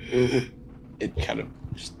 it kind of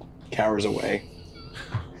just cowers away.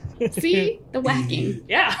 See? The whacking.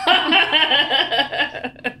 Yeah.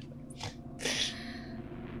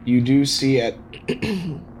 You do see at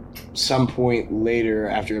some point later,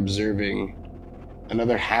 after observing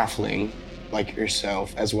another halfling like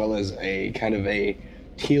yourself, as well as a kind of a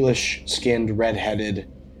tealish-skinned,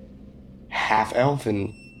 red-headed half-elf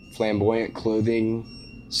in flamboyant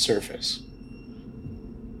clothing surface.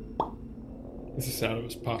 It's the sound of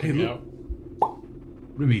us Hey, popping look. out.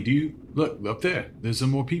 Remy, do you look up there? There's some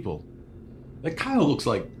more people. That kind of looks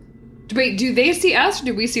like. Wait, do they see us or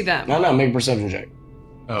do we see them? No, make a perception check.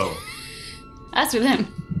 Oh, That's for them.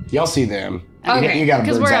 Y'all see them. Okay, You got a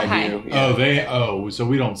 'cause bird's we're eye up high. view. Yeah. so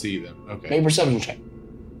we don't see them. Make a Okay. perception check.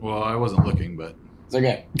 Well, I wasn't looking, but It's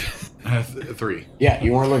okay. 3. Yeah,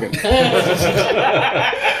 you weren't looking.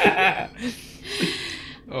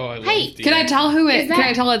 Oh, I love Hey, Can I tell who it? Is that- Can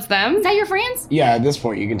I tell it's them? Is that your friends? Yeah, at this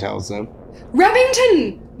point you can tell it's them.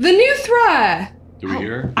 Remington, the Nuthra. Do we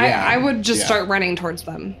hear? Yeah, I would just yeah. start running towards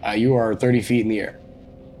them. You are 30 feet in the air.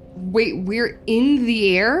 Wait, we're in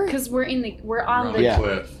the air? Because we're on Around the Yeah.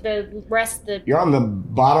 cliff. the rest the You're on the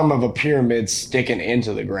bottom of a pyramid sticking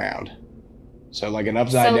into the ground. So like an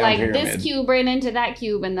upside so down like pyramid. this cube ran into that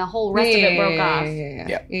cube and the whole rest of it broke off.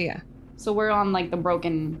 Yeah. So we're on like the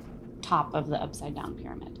broken top of the upside down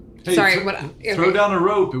pyramid. Hey, Sorry, th- what? Throw Okay. down a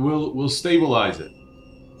rope and we'll stabilize it.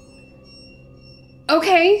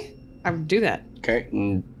 Okay, I would do that. Okay,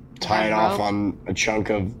 and tie it Rope. off on a chunk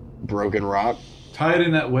of broken rock. Tie it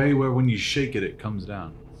in that way where when you shake it, it comes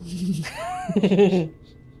down.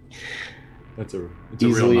 It's a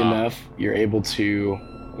Easily real knot. enough, you're able to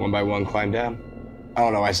one by one climb down. I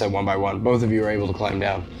don't know, I said one by one. Both of you are able to climb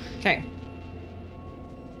down. Okay.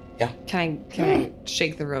 Yeah. Can I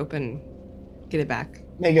shake the rope and get it back?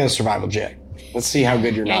 Make a survival check. Let's see how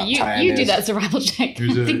good your Yeah, knot tying you is. do that survival check.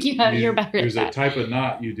 I think you're better at There's that. a type of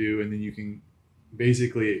knot you do, and then you can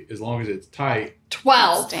basically, as long as it's tight,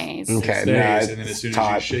 12. Stays. Okay, it stays, no, and then it's as soon as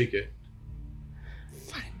taut. you shake it,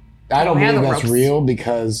 I don't Where are believe the that's ropes? real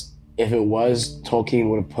because if it was, Tolkien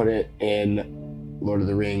would have put it in Lord of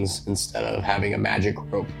the Rings instead of having a magic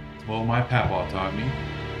rope. well, my papa taught me,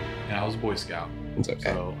 and I was a Boy Scout, It's okay.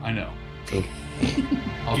 so I know. Okay.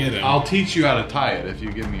 Get him. I'll teach you how to tie it if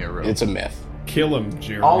you give me a rope. It's a myth. Kill him,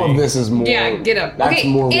 Jeremy. All of this is more. Yeah, get up. That's Okay,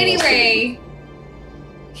 more realistic. anyway.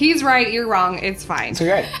 He's right, you're wrong. It's fine. It's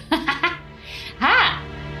okay. Ha!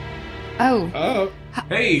 Oh, Oh,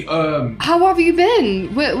 Hey, how have you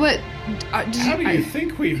been? What? How do you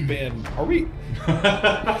think we've been? Are we?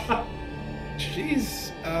 Jeez.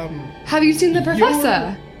 Have you seen the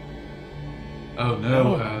professor? Oh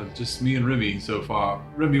no, just me and Remy so far.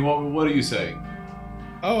 Remy, what are you saying?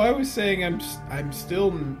 Oh, I was saying I'm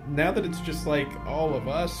still, now that it's just like all of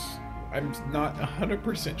us, I'm not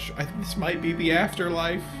 100% sure. I think this might be the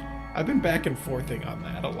afterlife. I've been back and forthing on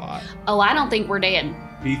that a lot. Oh, I don't think we're dead.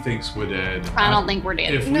 He thinks we're dead. I don't think we're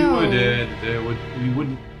dead. If No. we were dead, we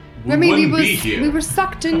wouldn't be here. We were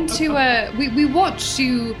sucked into a. We watched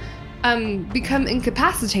you become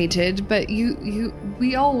incapacitated, but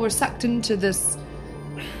we all were sucked into this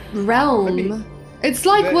realm. It's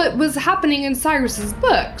like what was happening in Cyrus's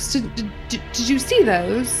books. Did you see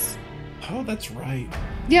those? Oh, that's right.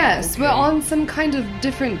 Yes, Okay. we're on some kind of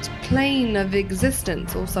different plane of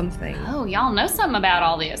existence or something. Oh, y'all know something about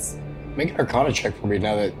all this. Make an Arcana check for me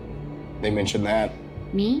now that they mentioned that.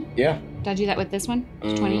 Me? Yeah. Did I do that with this one?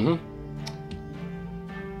 Mhm. 20?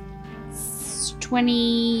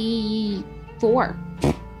 24.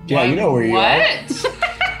 Yeah, you know where you are.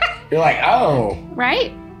 You're like, oh,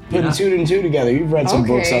 Right? putting two and two together. You've read some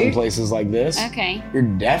books Okay. on places like this. Okay. You're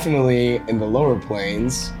definitely in the lower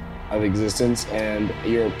planes of existence, and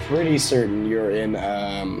you're pretty certain you're in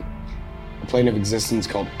a plane of existence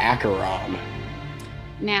called Acheron.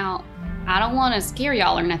 Now, I don't want to scare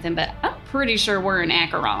y'all or nothing, but I'm pretty sure we're in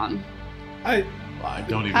Acheron. I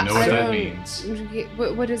don't even know what that don't- means.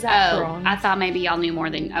 What is that for? I thought maybe y'all knew more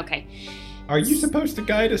than... Okay. Are you supposed to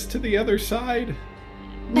guide us to the other side?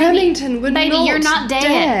 Remington, we're baby, not you're not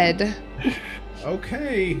dead.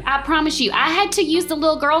 Okay. I promise you, I had to use the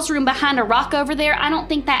little girl's room behind a rock over there. I don't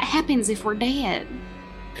think that happens if we're dead.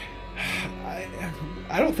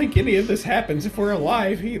 I don't think any of this happens if we're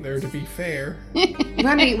alive either, to be fair.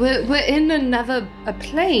 Remy, we're in a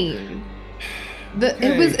plane.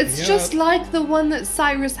 It's yeah. just like the one that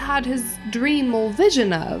Cyrus had his dream or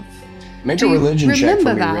vision of. Make Do a you religion check for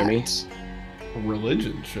remember me, that? Remy. A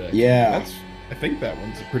religion check. Yeah. I think that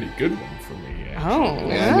one's a pretty good one for me, Oh, actually.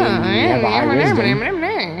 Yeah, I mean, you have a high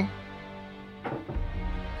wisdom.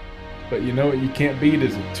 But you know what you can't beat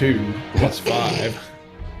is a 2 plus 5.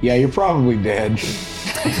 Yeah, you're probably dead. He's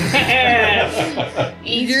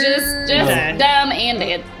just dumb and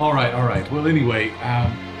dead. All right. Well, anyway,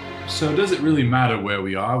 so does it really matter where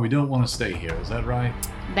we are? We don't want to stay here. Is that right?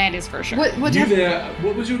 That is for sure. What You have, there?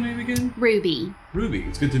 What was your name again? Ruby. Ruby.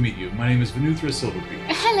 It's good to meet you. My name is Venuthra Silverbeard.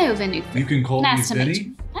 Hello, Venuthra. You can call Nice me to meet Vinny.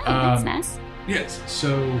 you. Oh, that's nice. Yes.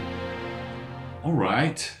 So, all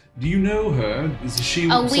right. Do you know her? Is she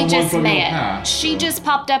Oh, we someone just from your met. past? She or- just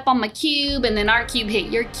popped up on my cube, and then our cube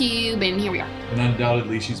hit your cube, and here we are. And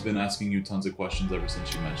undoubtedly, she's been asking you tons of questions ever since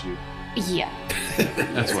she met you. Yeah.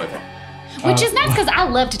 That's what I thought. Which is nice because I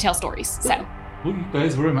love to tell stories. So, Well, you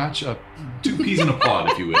guys were a match up. Two peas in a pod,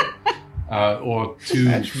 if you will. Or two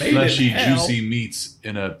Match made in fleshy, hell. juicy meats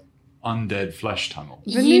in a undead flesh tunnel.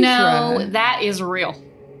 you know, Venuthra. that is real.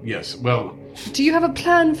 Yes. Well, do you have a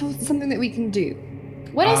plan for something that we can do?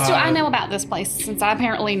 What else do I know about this place since I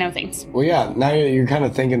apparently know things? Well, yeah, now you're kind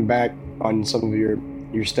of thinking back on some of your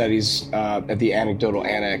studies at the anecdotal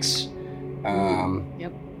annex.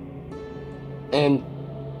 Yep. And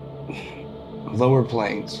lower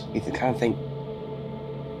planes, you can kind of think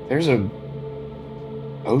there's a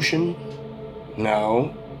ocean?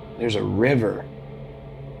 No, there's a river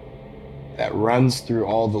that runs through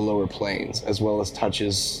all the lower planes as well as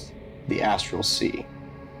touches the astral sea.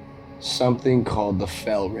 Something called the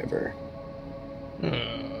Fell River.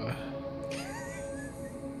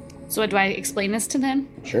 So, do I explain this to them?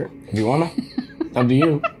 Sure, if you wanna. Up to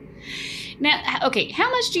you. Now, okay, how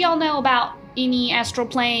much do y'all know about any astral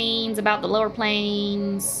planes, about the lower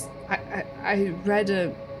planes? I read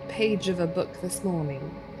a page of a book this morning.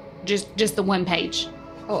 Just the one page.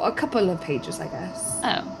 Oh, a couple of pages, I guess.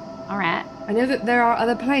 Oh, all right. I know that there are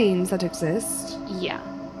other planes that exist. Yeah.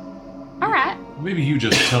 All right. maybe you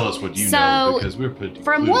just tell us what you So, know because we're pretty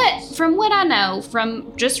From clueless. what I know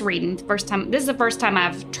from just reading, this is the first time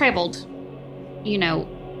I've traveled, in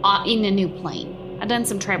a new plane. I've done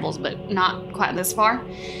some travels, but not quite this far.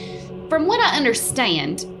 From what I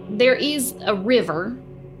understand, there is a river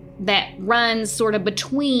that runs sort of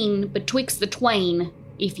betwixt the twain,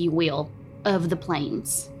 if you will, of the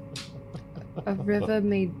plains. A river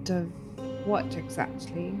made of what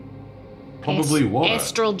exactly? Probably water.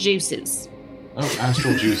 Astral juices. Oh,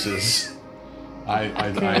 astral juices. I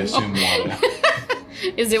assume water.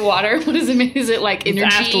 Is it water? What does it mean? Is it like energy?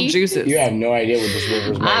 Astral juices. You have no idea what this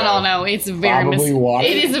river's made I don't of. know. It's very Probably water.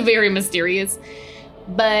 It is very mysterious.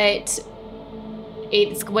 But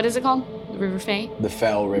it's, what is it called? The River Fay? The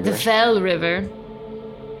Fell River. The Fell River.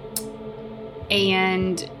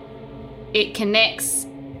 And it connects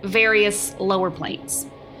various lower planes.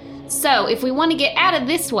 So if we want to get out of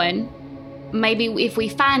this one, maybe if we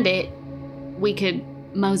find it, we could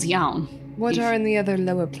mosey on. What are in the other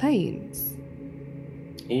lower planes?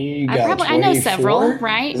 You got I know several, 24?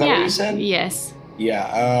 right? Is that yeah. what you said? Yes.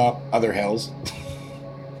 Yeah, other hells.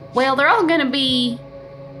 Well, they're all going to be,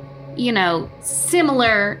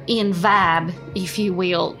 similar in vibe, if you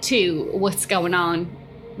will, to what's going on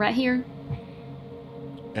right here.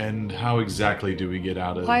 And how exactly do we get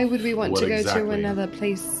out of? Why would we want what to go exactly? to another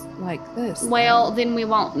place like this? Well, then we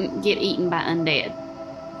won't get eaten by undead.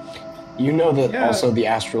 You know that Yeah. also the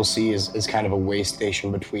astral sea is kind of a way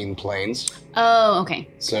station between planes. Oh, okay.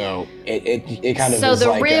 So it kind of So is the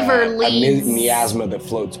like river a leads- miasma that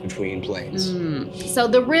floats between planes. So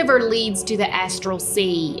the river leads to the astral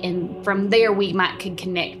sea, and from there we could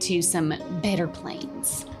connect to some better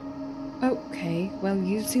planes. Okay, well,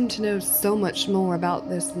 you seem to know so much more about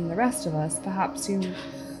this than the rest of us. Perhaps you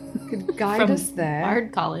could guide From us there.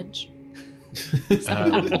 Bard College.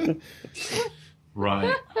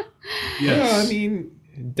 Right. Yeah, Yes. I mean,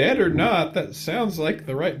 dead or not, that sounds like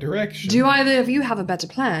the right direction. Do either of you have a better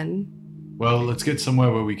plan? Well, let's get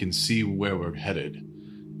somewhere where we can see where we're headed.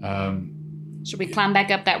 Should we climb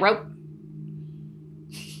back up that rope?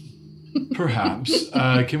 Perhaps.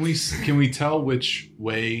 Can we tell which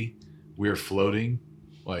way we're floating?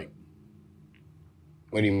 Like,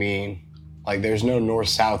 What do you mean? Like there's no north,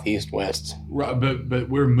 south, east, west. right, but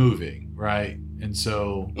we're moving, right? And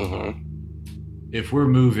so Mm-hmm. if we're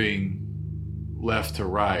moving left to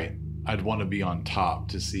right, I'd want to be on top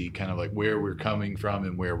to see kind of like where we're coming from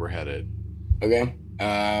and where we're headed. Okay.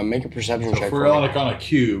 Make a perception So check if for we're me. like on a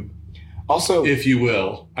cube, Also, if you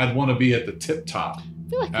will, I'd want to be at the tip top I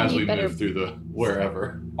feel like as we we need better. move through the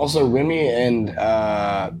wherever. Remy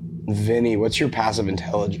and Vinny, what's your passive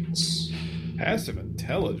intelligence? Passive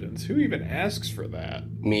intelligence? Who even asks for that?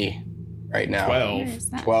 Me, right now. 12. Where is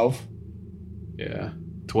that? 12? Yeah.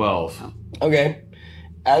 12. Okay.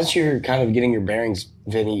 As you're kind of getting your bearings,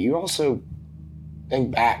 Vinny, you also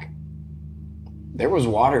think back. There was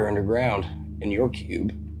water underground in your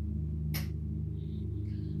cube.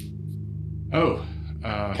 Oh,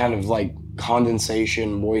 Kind of like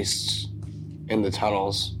condensation, moist in the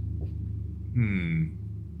tunnels.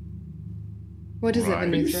 What is Right.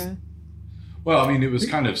 it, Venitra? Well, I mean, it was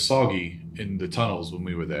kind of soggy in the tunnels when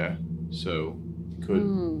we were there, so could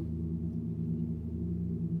Hmm.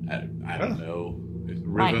 I don't know, river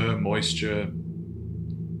Right. moisture.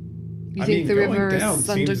 You I think mean, the going river down is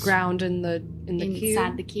seems- underground in the Inside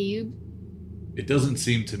cube? the cube. It doesn't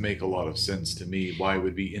seem to make a lot of sense to me why it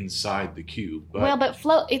would be inside the cube. But Well, but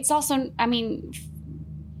float. It's also. I mean,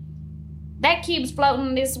 that cube's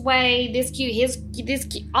floating this way. This cube,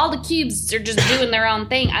 all the cubes are just doing their own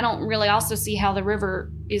thing. I don't really also see how the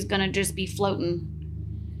river is going to just be floating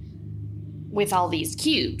with all these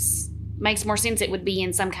cubes. Makes more sense. It would be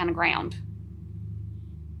in some kind of ground.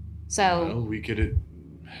 So. well, we could.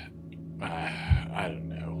 I don't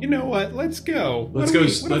know. You know what? Let's go. Let's What go. do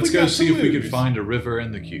we- what have Let's we go got see to if we could lose? find a river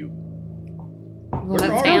in the cube. Well, We're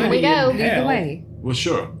let's already we go. in Lead the hell. way. Well,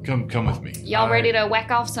 sure. Come with me. Y'all ready to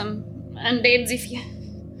whack off some undeads if you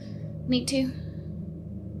need to?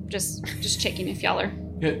 Just checking if y'all are.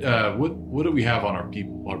 Yeah, what do we have on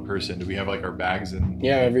our person? Do we have like our bags and?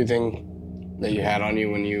 Yeah, everything that you had on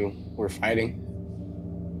you when you were fighting.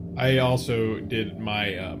 I also did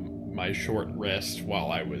my my short rest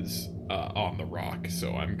while I was on the rock,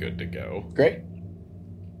 so I'm good to go. Great.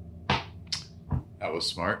 That was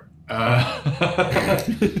smart.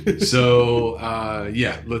 So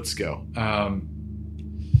yeah, let's go. And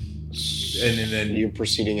then You're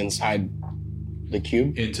proceeding inside the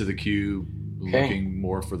cube. into the cube, Okay. looking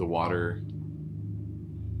more for the water.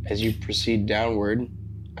 As you proceed downward,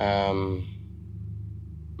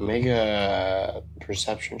 make a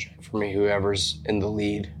perception check for me, whoever's in the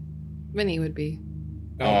lead. Vinny would be.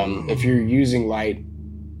 If you're using light,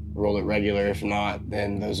 roll it regular. If not,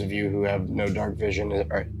 then those of you who have no dark vision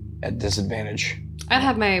are at disadvantage. I'd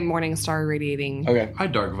have my morning star radiating. Okay. I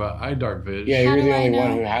dark vision. Yeah, How you're do the I only know?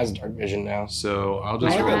 one who has dark vision now. So I'll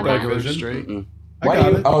just I got roll dark regular vision. straight. I Why got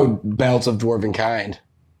do you? it. Oh, belts of dwarven kind.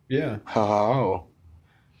 Yeah. Oh.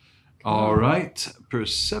 All right,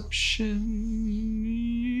 perception.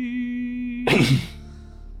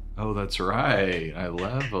 Oh, that's right. I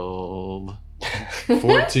leveled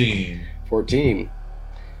 14. 14.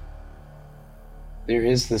 There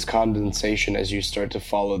is this condensation as you start to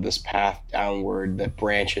follow this path downward that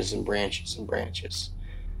branches and branches and branches.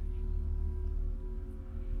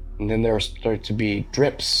 And then there start to be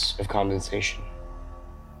drips of condensation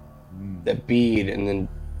that bead and then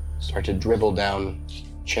start to dribble down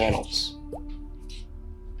channels.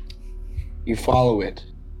 You follow it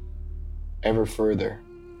ever further,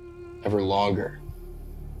 ever longer,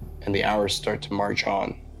 and the hours start to march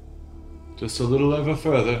on. Just a little ever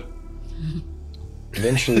further.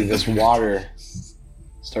 Eventually, this water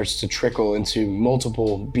starts to trickle into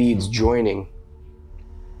multiple beads joining.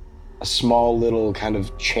 A small little kind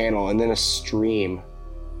of channel, and then a stream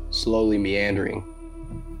slowly meandering,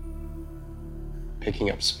 picking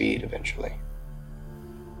up speed eventually.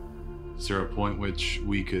 Is there a point which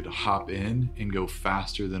we could hop in and go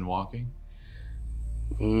faster than walking?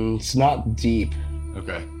 It's not deep,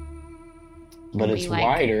 Okay. but Maybe it's like-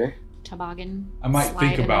 wider. Toboggan. I might slide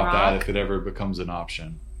think in the about that rock. if it ever becomes an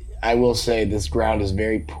option. I will say this ground is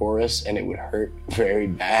very porous and it would hurt very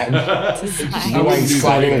bad. Slide. You like do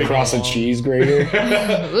sliding that. across a cheese grater,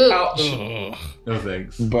 Ooh. Ugh. No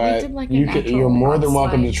thanks. but did, like, a you can, natural you're more than rock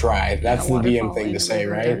welcome to slide. try. That's the waterfall DM thing in to the say,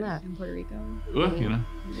 river. right? That. In Puerto Rico. Well, you know.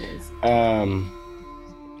 It is. Um,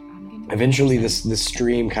 I'm gonna- eventually, this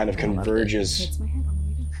stream kind of converges Hits my head on the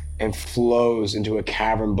way down. and flows into a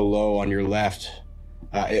cavern below on your left.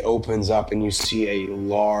 It opens up and you see a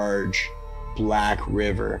large black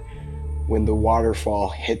river. When the waterfall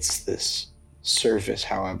hits this surface,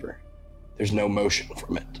 however, there's no motion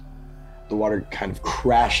from it. The water kind of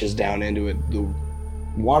crashes down into it. The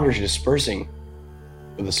water's dispersing,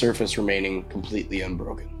 but the surface remaining completely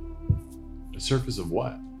unbroken. The surface of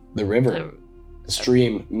what? The river, the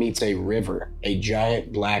stream meets a river, a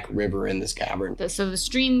giant black river in this cavern. So the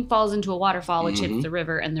stream falls into a waterfall, which Mhm. hits the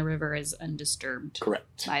river, and the river is undisturbed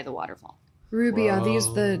Correct. by the waterfall. Ruby, are these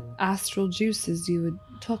Whoa. the astral juices you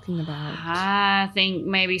were talking about? I think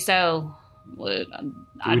maybe so.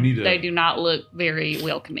 They do not look very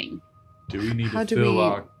welcoming. Do we need How to do fill we-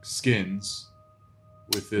 our skins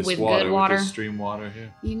with this With water, good water? with this stream water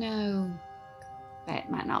here? You know,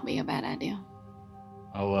 that might not be a bad idea.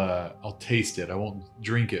 I'll taste it. I won't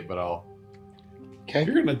drink it, but I'll. Okay.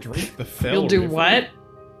 You're gonna drink the fell river?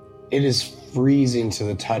 It is freezing to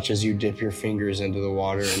the touch as you dip your fingers into the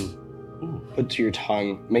water and Ooh. put to your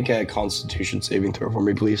tongue. Make a Constitution saving throw for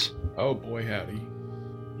me, please. Oh boy, howdy.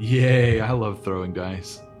 Yay! I love throwing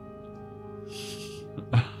dice.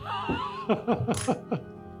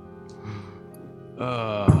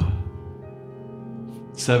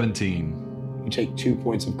 17. You take 2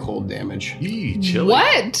 points of cold damage. Yee, chilly.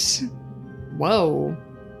 What? Whoa.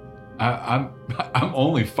 I'm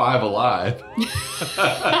only 5 alive.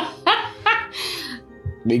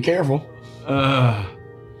 Be careful.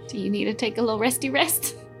 Do you need to take a little resty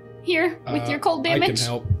rest here with your cold I damage? can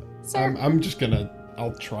help. Sir? I'm just gonna.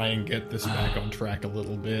 I'll try and get this back on track a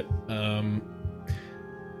little bit.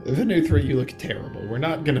 Venuthra, you look terrible. We're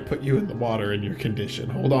not gonna put you in the water in your condition.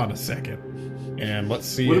 Hold on a second, and let's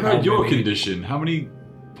see. What about how your many- condition? How many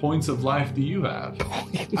points of life do you have?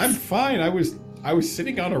 I'm fine. I was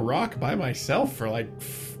sitting on a rock by myself for like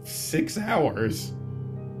 6 hours.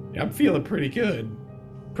 Yeah, I'm feeling pretty good,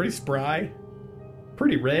 pretty spry,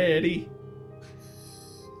 pretty ready.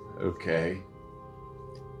 Okay.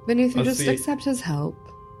 Beneath, Let's just see. accept his help.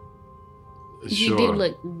 You did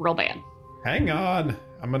look real bad. Hang on.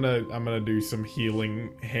 I'm gonna do some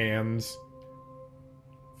healing hands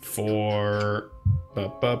for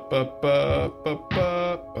That's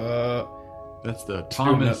the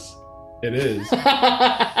Thomas. It is.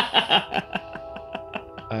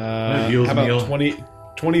 heals how about Neil.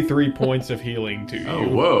 23 points of healing to you? Oh,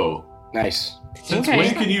 whoa. Nice. Since Okay.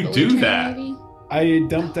 when can you do that? I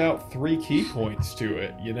dumped out 3 key points to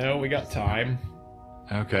it. You know, we got time.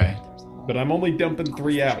 Okay. But I'm only dumping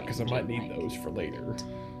 3 out because I might need those for later.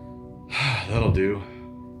 That'll do.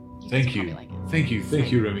 Thank you. Thank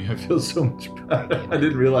you, Remy. I feel so much better. I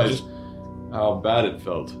didn't realize how bad it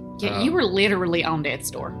felt. Yeah, you were literally on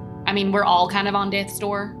death's door. I mean, we're all kind of on death's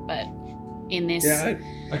door, but in this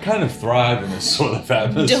I kind of thrive in this sort of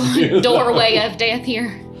atmosphere. doorway of death here.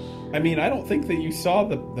 I mean, I don't think that you saw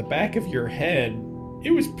the back of your head.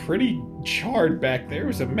 It was pretty charred back there. It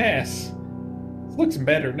was a mess. It looks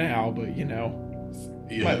better now, but you know,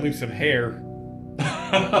 might lose some hair.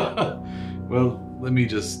 Well, let me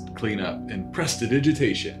just clean up and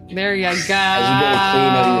prestidigitation. There you go. As you go to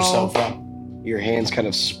clean yourself up, your hands kind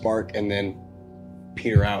of spark and then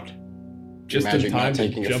peter out. Just in magic time not to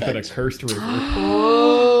taking jump in a effect. cursed river.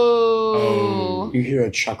 Oh. You hear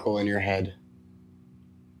a chuckle in your head.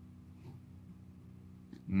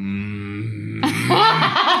 Mm.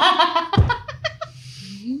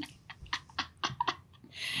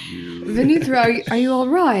 Venuthra, are you all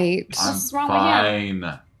right? I'm What's wrong with him?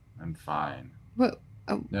 fine. I'm fine. What?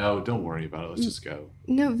 Oh, No, don't worry about it. Let's just go.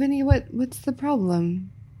 no, Vinny, what's the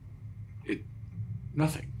problem?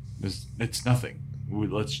 Nothing. It's nothing.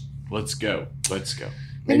 Let's go. Let's go.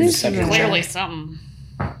 Maybe is deception true. check. Clearly something.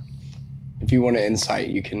 If you want to insight,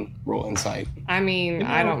 you can roll insight. I mean,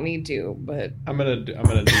 I don't need to, but I'm gonna do.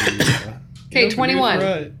 Okay,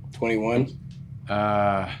 21. 21.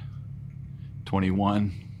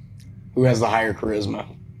 21. Who has the higher charisma?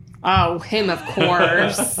 oh, him of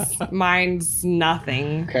course. Mine's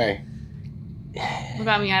nothing. Okay. What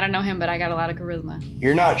about me? I don't know him, but I got a lot of charisma.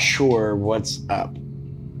 You're not sure what's up.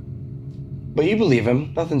 But you believe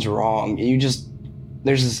him. Nothing's wrong.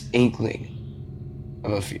 There's this inkling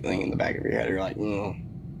of a feeling in the back of your head. You're like,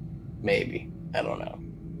 maybe. I don't know.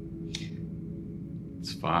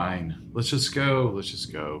 It's fine. Let's just go.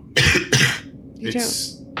 You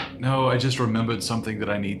No, I just remembered something that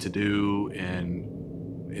I need to do, and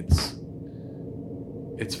it's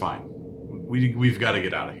fine. We've got to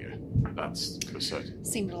get out of here. That's for certain.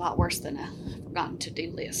 Seemed a lot worse than a forgotten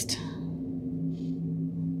to-do list.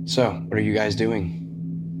 So, what are you guys doing?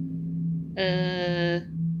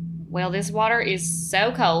 Well, this water is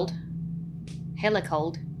so cold. Hella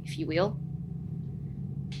cold, if you will.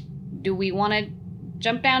 Do we want to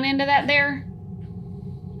jump down into that there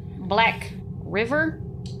black river?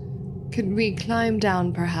 Could we climb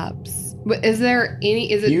down, perhaps? But is there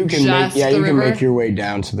any? Is it You can just make, the you can river? make your way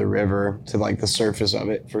down to the river, to like the surface of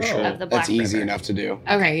it, for sure. Of the Black That's easy River. enough to do.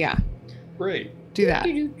 Okay, yeah, Great. do that.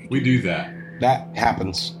 We do that. That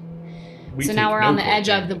happens. We So now take we're no on the edge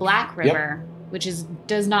of damage. the Black River, which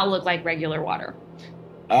does not look like regular water.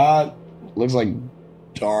 Looks like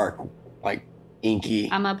dark, like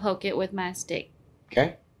inky. I'm gonna poke it with my stick.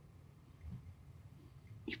 Okay.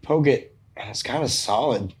 You poke it, and it's kind of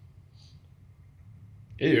solid.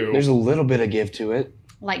 Ew. There's a little bit of give to it.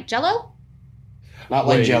 Like Jello? Not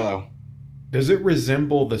like Wait. Jello. Does it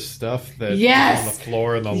resemble the stuff that's Yes! on the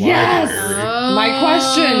floor in the Yes! library? My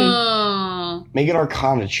question. Oh. Make an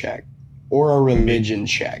Arcana check or a religion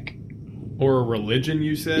check. Or a religion,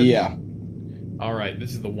 you said? Yeah. All right,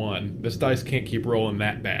 this is the one. This dice can't keep rolling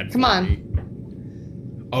that bad. Come for on. me.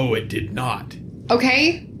 Oh, it did not.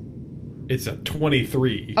 Okay, It's a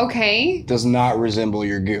 23. okay, Does not resemble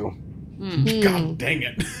your goo. God dang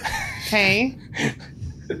it. okay.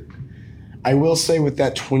 I will say with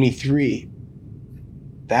that 23,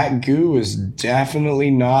 that goo is definitely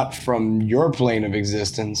not from your plane of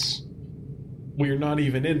existence. We're not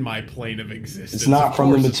even in my plane of existence. It's not Of from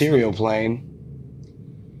the course it's material plane.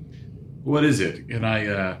 What is it? Can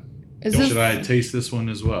I? Is this Should I taste this one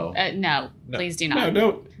as well? No, No. please do not. not.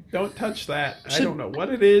 No, don't touch that. I Should- don't know what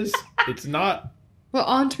it is. It's not. well?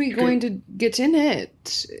 Aren't we going to get in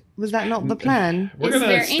it? Was that not the plan? We're Is gonna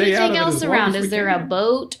there stay out anything of it else as long around? as we Is there a can.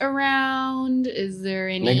 boat around? Is there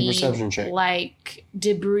any Make a perception check. like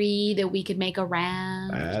debris that we could make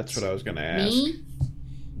around? That's what I was gonna ask. Me?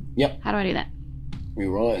 Yep. How do I do that? You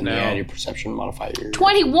roll it and No. you add your perception modifier.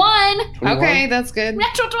 21! 21? Okay, that's good.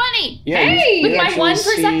 Natural 20! Yeah, Hey! With my actually one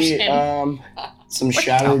see, perception. Some Worked out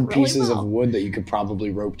shattered really pieces well. of wood that you could probably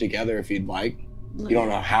rope together if you'd like. You don't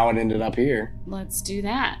know how it ended up here. Let's do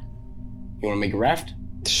that. You want to make a raft?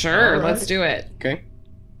 Sure, All right. let's do it. Okay.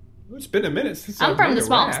 It's been a minute since I'm I've from made the a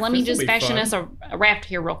swamps. raft. Let me This'll just be fashion fun. us a raft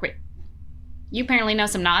here real quick. You apparently know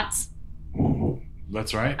some knots.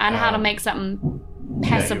 That's right. I know how to make something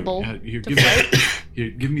passable. Here, to give, float. me, here,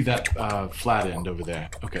 give me that flat end over there.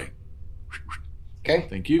 Okay. Okay.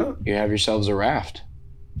 Thank you. You have yourselves a raft.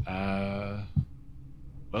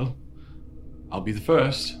 Well, I'll be the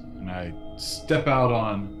first, and I step out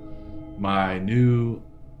on my new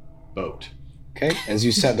boat. Okay. As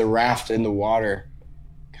you set the raft in the water,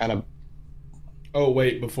 kind of. Oh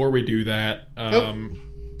wait, before we do that,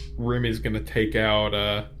 Remy's gonna take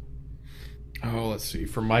out. Let's see.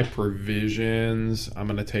 For my provisions, I'm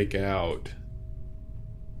gonna take out.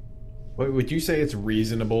 What would you say? It's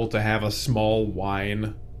reasonable to have a small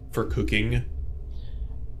wine for cooking?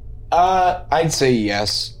 I'd say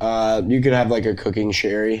yes. You could have like a cooking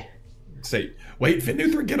sherry. Say, wait,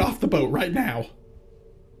 Venuthra, get off the boat right now.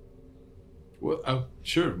 Well,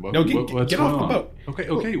 sure. What, No, what's get off going the on? boat.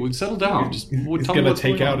 Okay. Well, settle down. Just He's tell me gonna what's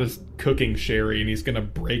take going out on. his cooking sherry and he's gonna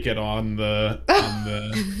break it on the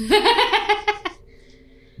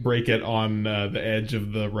break it on the edge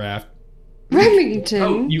of the raft.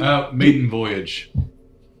 Remington. Maiden voyage.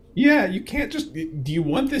 Yeah, you can't just. Do you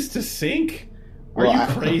want this to sink? Are Well,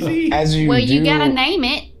 you crazy? As you Well, do, you gotta name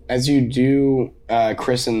it. As you do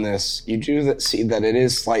christen this, you do see that it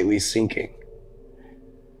is slightly sinking,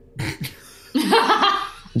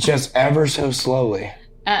 just ever so slowly.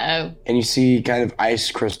 Uh-oh. And you see kind of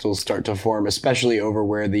ice crystals start to form, especially over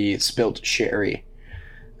where the spilt sherry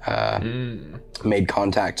made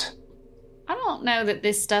contact. I don't know that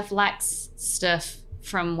this stuff lacks stuff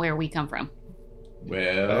from where we come from.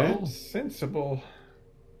 Well, That's sensible.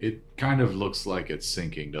 It kind of looks like it's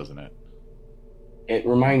sinking, doesn't it? It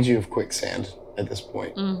reminds you of quicksand at this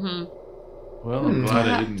point. Mm-hmm. Well, I'm glad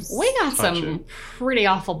I didn't. We got touch some it. pretty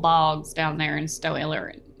awful bogs down there in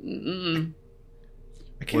Stoiller. Mm-mm.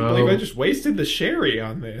 I can't Well- believe I just wasted the sherry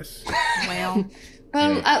on this. Well,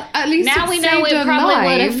 Well, at least now it we know saved it our probably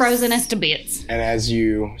would have lives. frozen us to bits. And as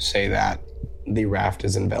you say that, the raft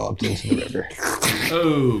is enveloped into the river.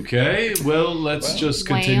 Okay, well, let's just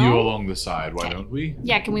continue Well- along the side, why don't we?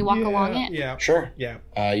 Yeah, can we walk along it? Yeah. Sure. Yeah.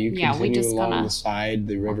 You Yeah, we continue just along gonna the side,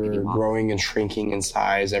 the river walk. growing and shrinking in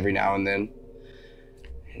size every now and then.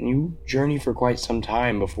 And you journey for quite some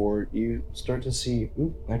time before you start to see,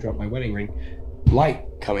 ooh, I dropped my wedding ring, light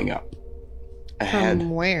coming up ahead.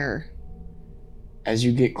 From where? As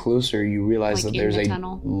you get closer, you realize Like that in there's the a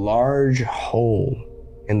tunnel? large hole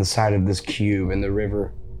in the side of this cube, and the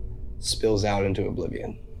river spills out into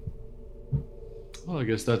oblivion. Well, I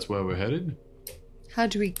guess that's where we're headed. How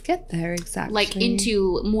do we get there exactly? Like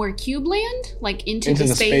into more cube land? Like into Into the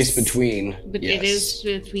the space between. But yes. it is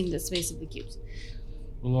between the space of the cubes.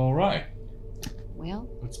 Well, all right. Well,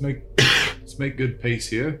 Let's make good pace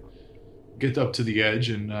here. Get up to the edge,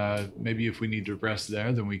 and maybe if we need to rest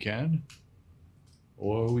there, then we can.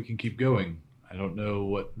 Or we can keep going. I don't know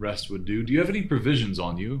what rest would do. Do you have any provisions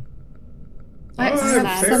on you? I Oh, have a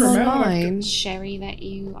some fair on amount. mine. sherry that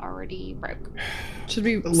you already broke. Should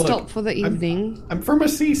we Look, stop for the evening? I'm from a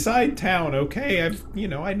seaside town, okay?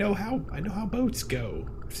 I know how boats go.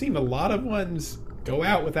 I've seen a lot of ones go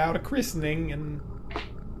out without a christening, and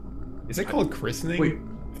is it called christening? Wait.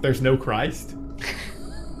 If there's no Christ?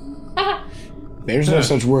 There's no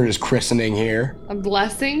such word as christening here. A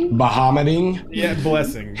blessing? Bahamiding? Yeah,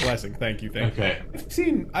 blessing. Thank you. Okay.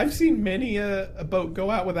 I've seen many a boat go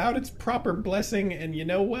out without its proper blessing, and you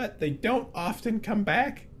know what? They don't often come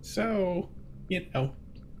back. So,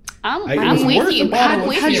 I'm was with worth you. a bottle I'm of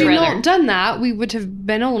with Had you, you brother. not done that, we would have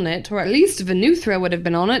been on it, or at least Venuthra would have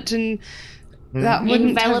been on it, and that wouldn't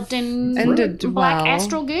Enveloped have in ended black well.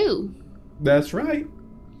 astral goo. that's right.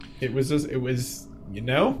 It was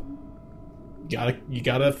you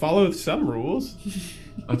gotta follow some rules.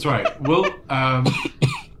 That's right. Well,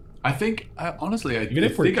 I think, honestly, I Even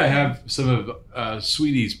if we're- think I have some of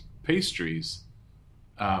Sweetie's pastries.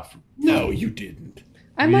 No, you didn't.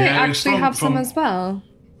 I might Yeah, it's actually from- have some from- as well.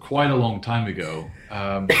 Quite a long time ago.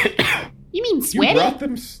 You mean You sweaty? brought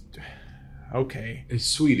them. Okay. It's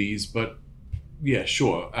Sweetie's, but yeah,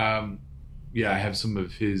 sure. Yeah, I have some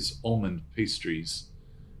of his almond pastries.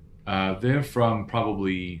 They're from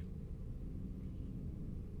probably,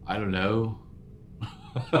 I don't know,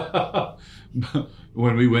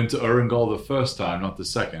 when we went to Urungal the first time, not the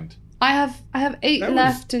second. I have 8 That was-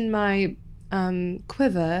 left in my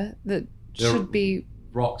quiver that They're- should be.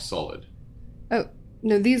 Rock solid. Oh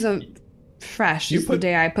no, these are fresh. You Is the put-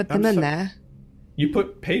 day I put them I'm in so- there, You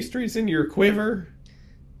put pastries in your quiver.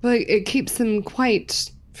 but it keeps them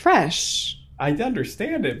quite fresh. I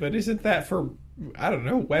understand it, but isn't that for, I don't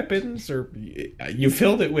know, weapons? Or you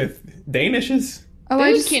filled it with Danishes? Oh,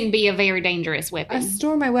 Food can be a very dangerous I weapon.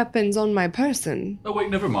 store my weapons on my person. Oh wait,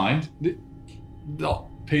 never mind. The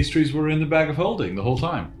pastries were in the bag of holding the whole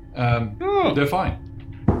time. Oh. They're fine.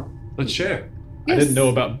 Let's share. I Yes. didn't know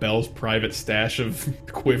about Belle's private stash of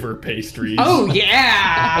quiver pastries. Oh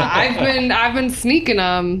yeah, I've been sneaking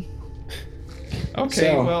them. Okay,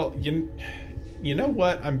 So- well, you know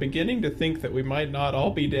what? I'm beginning to think that we might not all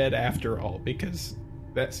be dead after all, because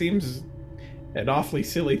that seems an awfully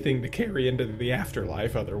silly thing to carry into the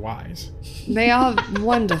afterlife otherwise. They are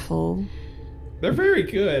wonderful. They're very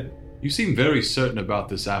good. You seem very certain about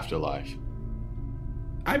this afterlife.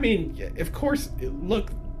 I mean, of course,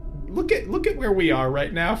 look at where we are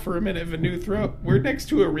right now for a minute, Venuthra. We're next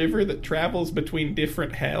to a river that travels between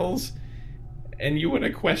different hells, and you want to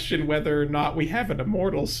question whether or not we have an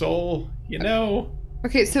immortal soul,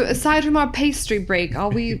 Okay, so aside from our pastry break, are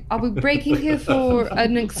we breaking here for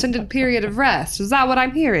an extended period of rest? Is that what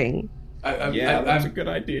I'm hearing? Yeah, that's a I'm, good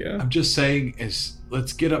idea. I'm just saying,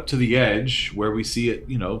 let's get up to the edge where we see it,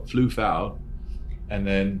 floof out, and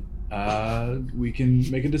then we can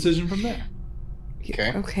make a decision from there.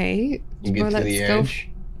 Okay. Okay. You get well, to the let's go. edge.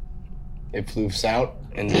 It floofs out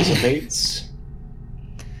and dissipates.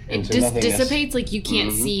 It into just nothingness. dissipates, like you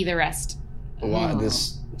can't Mhm. see the rest. Wow,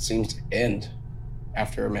 this seems to end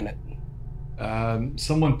after a minute.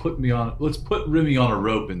 Someone let's put Remy on a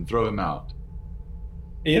rope and throw him out.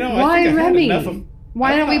 I Why think I've had Remy? enough of-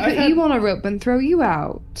 Why don't we I've put had- you on a rope and throw you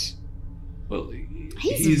out? Well,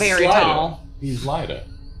 He's very lighter. tall. He's lighter.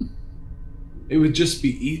 It would just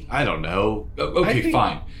be, I don't know. Okay, I think-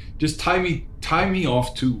 fine. Just tie me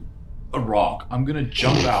off to a rock. I'm gonna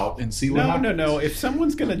jump out and see what happens. No. If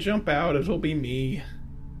someone's gonna jump out, it'll be me.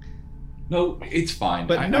 No, it's fine.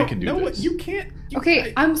 But I can do this. You can't.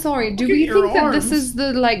 Okay, I'm sorry. Do look we at your think that this arms. is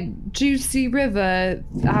the like juicy river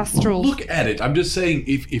astral? Look at it. I'm just saying,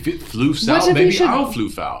 if it floofs What out, if we maybe should- I'll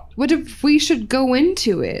floof out. What if we should go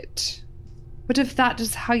into it? What if that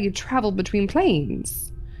is how you travel between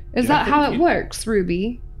planes? Is Yeah, I that how think it you- works,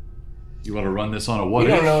 Ruby? You want to run this on a We what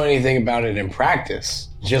don't if? know anything about it in practice,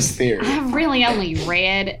 just theory. I've really only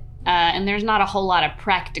read, and there's not a whole lot of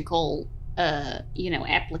practical,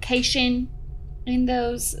 application in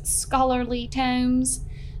those scholarly tomes.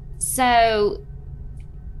 So,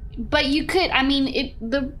 but you could,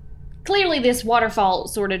 clearly this waterfall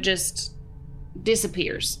sort of just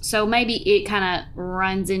disappears. So maybe it kind of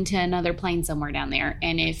runs into another plane somewhere down there.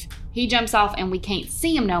 And if he jumps off and we can't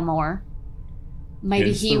see him no more, maybe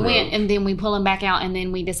Hits he the went rope. and then we pull him back out and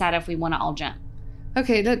then we decide if we want to all jump.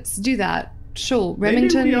 Okay, let's do that. Sure, Maybe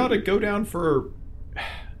Remington. we ought to go down for.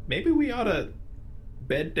 Maybe we ought to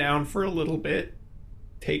bed down for a little bit,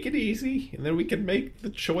 take it easy, and then we can make the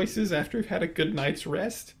choices after we've had a good night's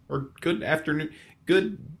rest or good afternoon,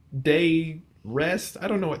 good day rest. I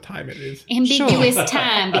don't know what time it is. Ambiguous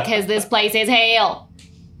time because this place is hell.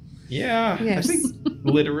 Yeah, Yes. I think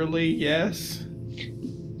literally yes.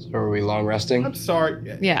 So are we long resting? I'm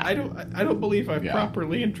sorry. Yeah. I don't believe I've Yeah.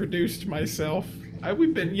 properly introduced myself.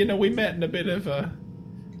 We've been, we met in a bit of a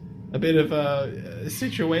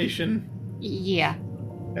situation. Yeah.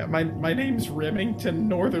 Yeah, my name's Remington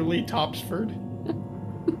Northerly Topsford.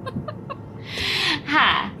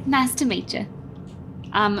 Hi, nice to meet you.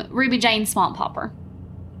 I'm Ruby Jane Swamp Hopper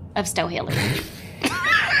of Stow-Hiller.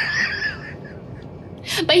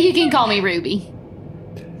 But you can call me Ruby.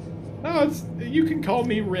 Oh, you can call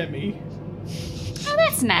me Remy. Oh,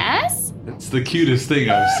 that's nice. It's the cutest thing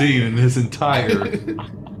I've seen in this entire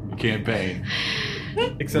campaign.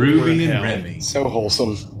 Except we're in Ruby and hell. Remy. So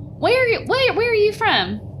wholesome. Where are you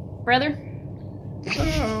from, brother?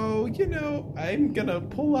 Oh, I'm gonna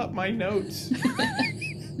pull up my notes.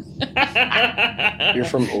 You're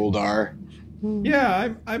from Uldar.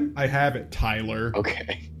 Yeah, I have it, Tyler.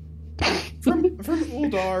 Okay. From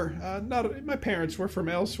Uldar. Not my parents were from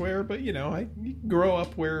elsewhere, but you grow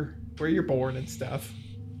up where you're born and stuff.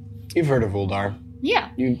 You've heard of Uldar. Yeah,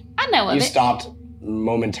 You I know of you it. stopped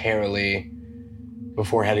momentarily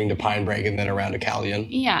before heading to Pinebreak and then around to Callion.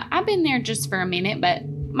 Yeah, I've been there just for a minute, but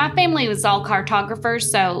my family was all cartographers,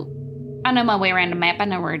 so I know my way around a map. I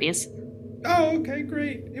know where it is. Oh, okay,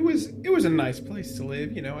 great. It was a nice place to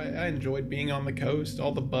live. I enjoyed being on the coast,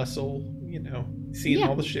 all the bustle. Seeing Yeah.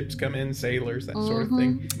 all the ships come in, sailors, that sort of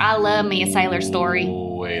thing. I love me a sailor story.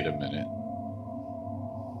 Oh, wait a minute.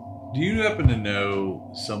 Do you happen to know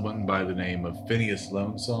someone by the name of Phineas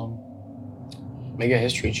Lonesong? Make a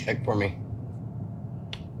history check for me.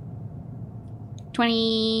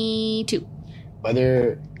 22.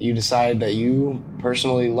 Whether you decide that you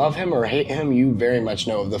personally love him or hate him, you very much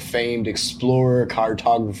know of the famed explorer,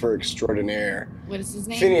 cartographer extraordinaire, What is his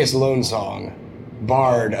name? Phineas Lonesong,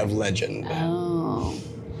 Bard of Legend. Oh.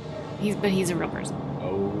 He's a real person.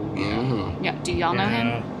 Oh, yeah. Mhm. Yeah. Do y'all know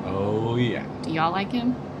him? Oh, yeah. Do y'all like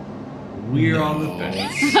him? We're on the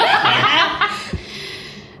fence.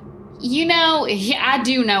 I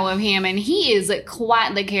do know of him, and he is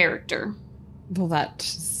quite the character. Well,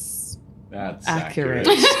 that's That's accurate.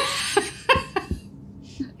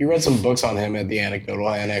 You read some books on him at the Anecdotal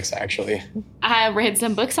Annex, actually. I read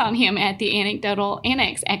some books on him at the Anecdotal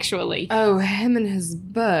Annex, actually. Oh, him and his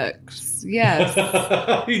books. Yes.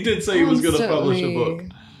 He did say he was going to publish a book.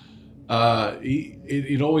 Constantly.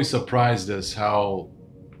 It always surprised us how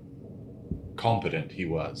competent he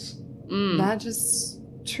was. Mm. That is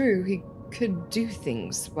true. He could do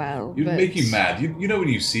things well. You'd but... make you mad. You know when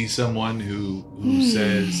you see someone who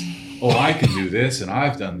says, "Oh, I can do this and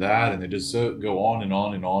I've done that," and they just go on and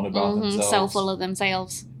on and on about themselves. So full of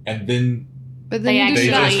themselves. And then But then They you they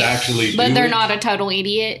just just actually But do they're it. not a total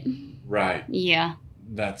idiot. Right. Yeah.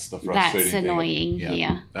 That's the frustrating That's thing. annoying.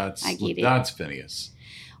 Yeah. That's I get it. That's Phineas.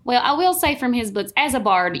 Well, I will say from his books, as a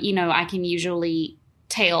bard, I can usually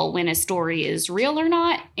tell when a story is real or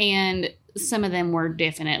not, and some of them were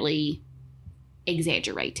definitely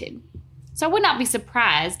exaggerated. So I would not be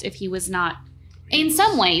surprised if he was not, in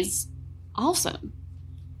some ways, awesome,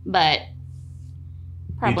 but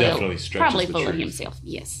probably definitely stretches probably the full of truth. himself.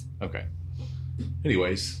 Yes. Okay.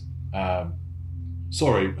 Anyways,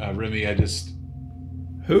 sorry, Remy. I just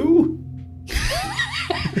Who?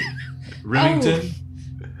 Remington.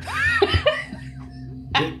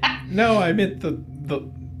 No, I meant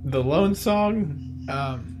the lone song.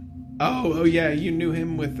 Oh yeah, you knew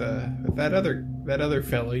him with that other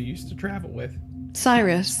fellow you used to travel with.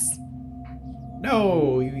 Cyrus.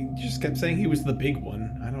 No, he just kept saying he was the big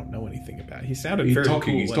one. I don't know anything about it. He sounded He's very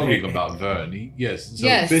talking. cool. He's talking about Vern. Yes. So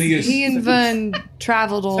Yes, Phineas, he and Vern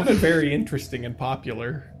traveled off. Sounded very interesting and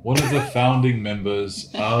popular. one of the founding members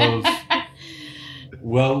of.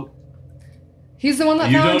 Well, He's the one that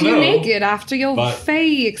You found don't you know, naked after your but-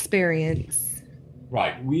 Fae experience.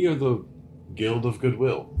 right. We are the Guild of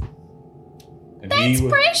Goodwill. And That's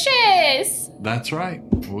precious. That's right.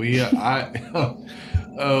 We. I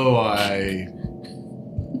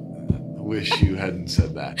wish you hadn't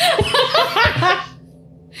said that.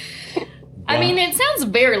 I mean, it sounds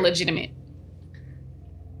very legitimate.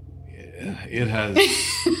 It has.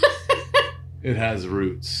 It has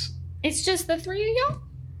roots. It's just the three of y'all?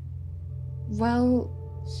 Well,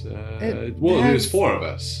 Well, there's has- 4 of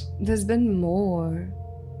us. there's been more.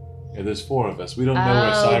 Yeah, there's 4 of us. We don't know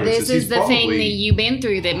where Oh, Cyrus this is. is He's the thing probably- that you've been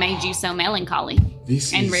through that made you so melancholy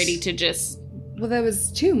This and is ready to just... Well, there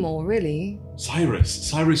was 2 more, really. Cyrus.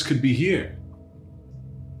 Cyrus could be here.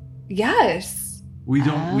 Yes. We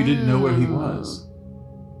didn't know where he Oh. was.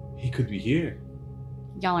 He could be here.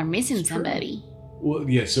 Y'all are missing It's true. somebody. Well,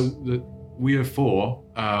 yeah. So we are 4.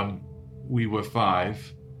 We were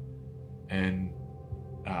 5, and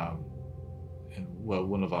well,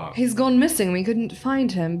 one of our. He's gone missing. We couldn't find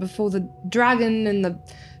him before the dragon and the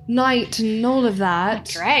night and all of A that.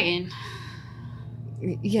 dragon.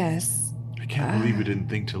 Yes. I can't believe we didn't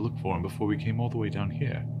think to look for him before we came all the way down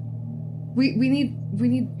here. We need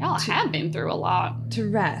Y'all have been through a lot. to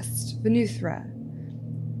rest. Venuthra.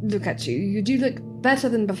 Look at you. You do look better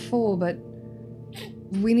than before, but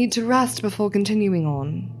we need to rest before continuing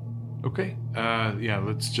on. Okay. Yeah.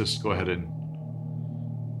 Let's just go ahead and.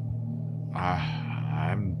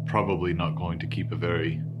 I'm probably not going to keep a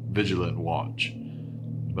very vigilant watch,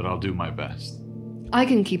 but I'll do my best. I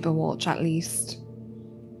can keep a watch at least.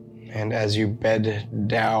 And as you bed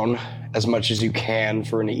down as much as you can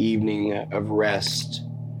for an evening of rest,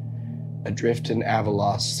 Adrift in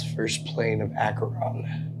Avalos, first plane of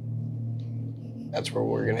Acheron. That's where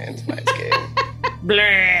we're going to end tonight's game.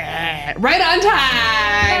 Right on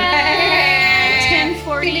time!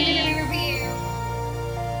 10:40.